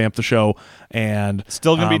kind of revamp the show, and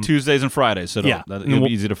still going to be Tuesdays and Fridays, so it'll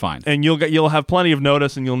be easy to find. And you'll have plenty of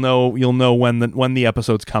notice, and you'll know when the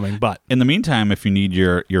episode's coming. But in the meantime, if you need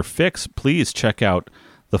your fix, please check out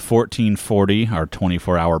the 1440, our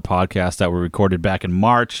 24-hour podcast that we recorded back in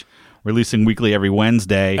March. Releasing weekly every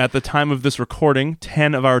Wednesday. At the time of this recording,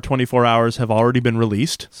 10 of our 24 hours have already been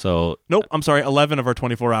released. So nope, I'm sorry, 11 of our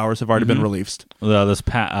 24 hours have already been released. This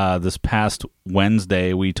past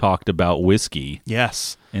Wednesday, we talked about whiskey.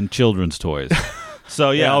 Yes. And children's toys. So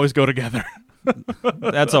yeah, they always go together.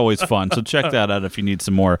 That's always fun. So check that out if you need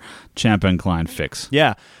some more Champa & Klein fix.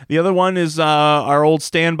 Yeah. The other one is our old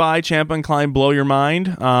standby, Champa & Klein Blow Your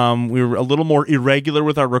Mind. We were a little more irregular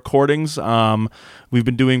with our recordings. We've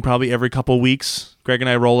been doing probably every couple weeks. Greg and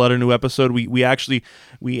I roll out a new episode. We actually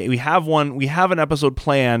have one. We have an episode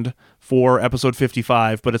planned for episode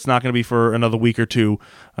 55, but it's not going to be for another week or two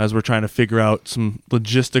as we're trying to figure out some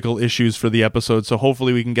logistical issues for the episode. So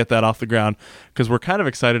hopefully we can get that off the ground because we're kind of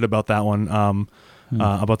excited about that one,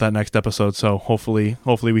 about that next episode. So hopefully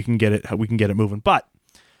we can get it moving. But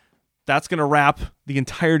that's going to wrap the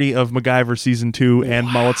entirety of MacGyver Season 2 and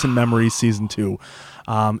Mullets and Memories Season 2.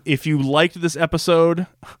 If you liked this episode,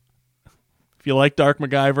 if you like Dark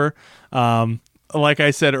MacGyver, like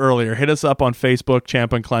I said earlier, hit us up on Facebook,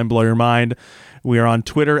 Champa & Klein Blow Your Mind. We are on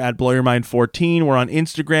Twitter at BlowYourMind14. We're on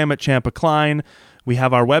Instagram at Champa Klein. We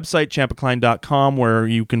have our website, champaklein.com, where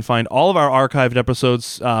you can find all of our archived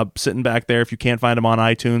episodes sitting back there. If you can't find them on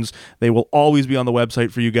iTunes, they will always be on the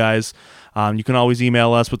website for you guys. You can always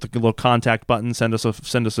email us with the little contact button. Send us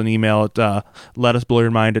an email at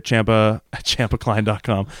letusblowyourmind at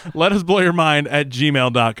champaklein.com. Letusblowyourmind at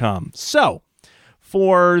gmail.com. So,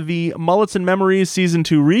 for the Mullets and Memories Season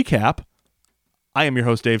 2 recap, I am your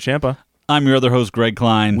host, Dave Champa. I'm your other host, Greg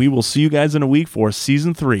Klein. We will see you guys in a week for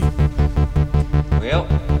Season 3. Well,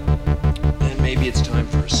 then maybe it's time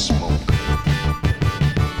for a smoke.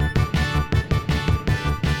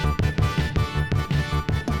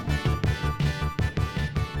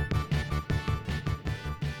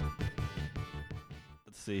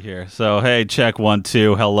 See here. So, hey, check 1,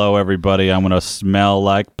 2. Hello, everybody. I'm gonna smell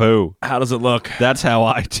like poo. How does it look? That's how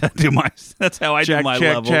I do my. That's how I do my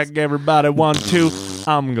levels. Check, everybody. 1, 2.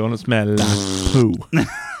 I'm gonna smell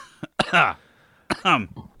like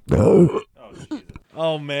poo.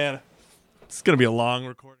 Oh man, it's gonna be a long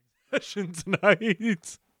recording session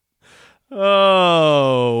tonight.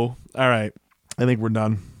 Oh, all right. I think we're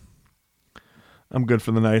done. I'm good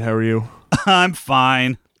for the night. How are you? I'm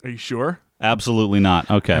fine. Are you sure? Absolutely not.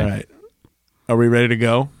 Okay. All right. Are we ready to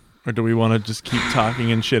go? Or do we want to just keep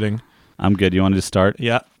talking and shitting? I'm good. You want to just start?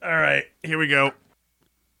 Yeah. All right. Here we go.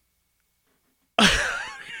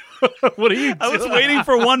 What are you doing? I was waiting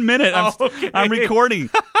for 1 minute. I'm recording.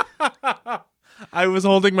 I was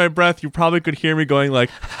holding my breath. You probably could hear me going like...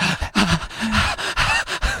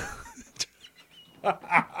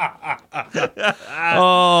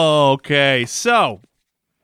 Oh, okay. So...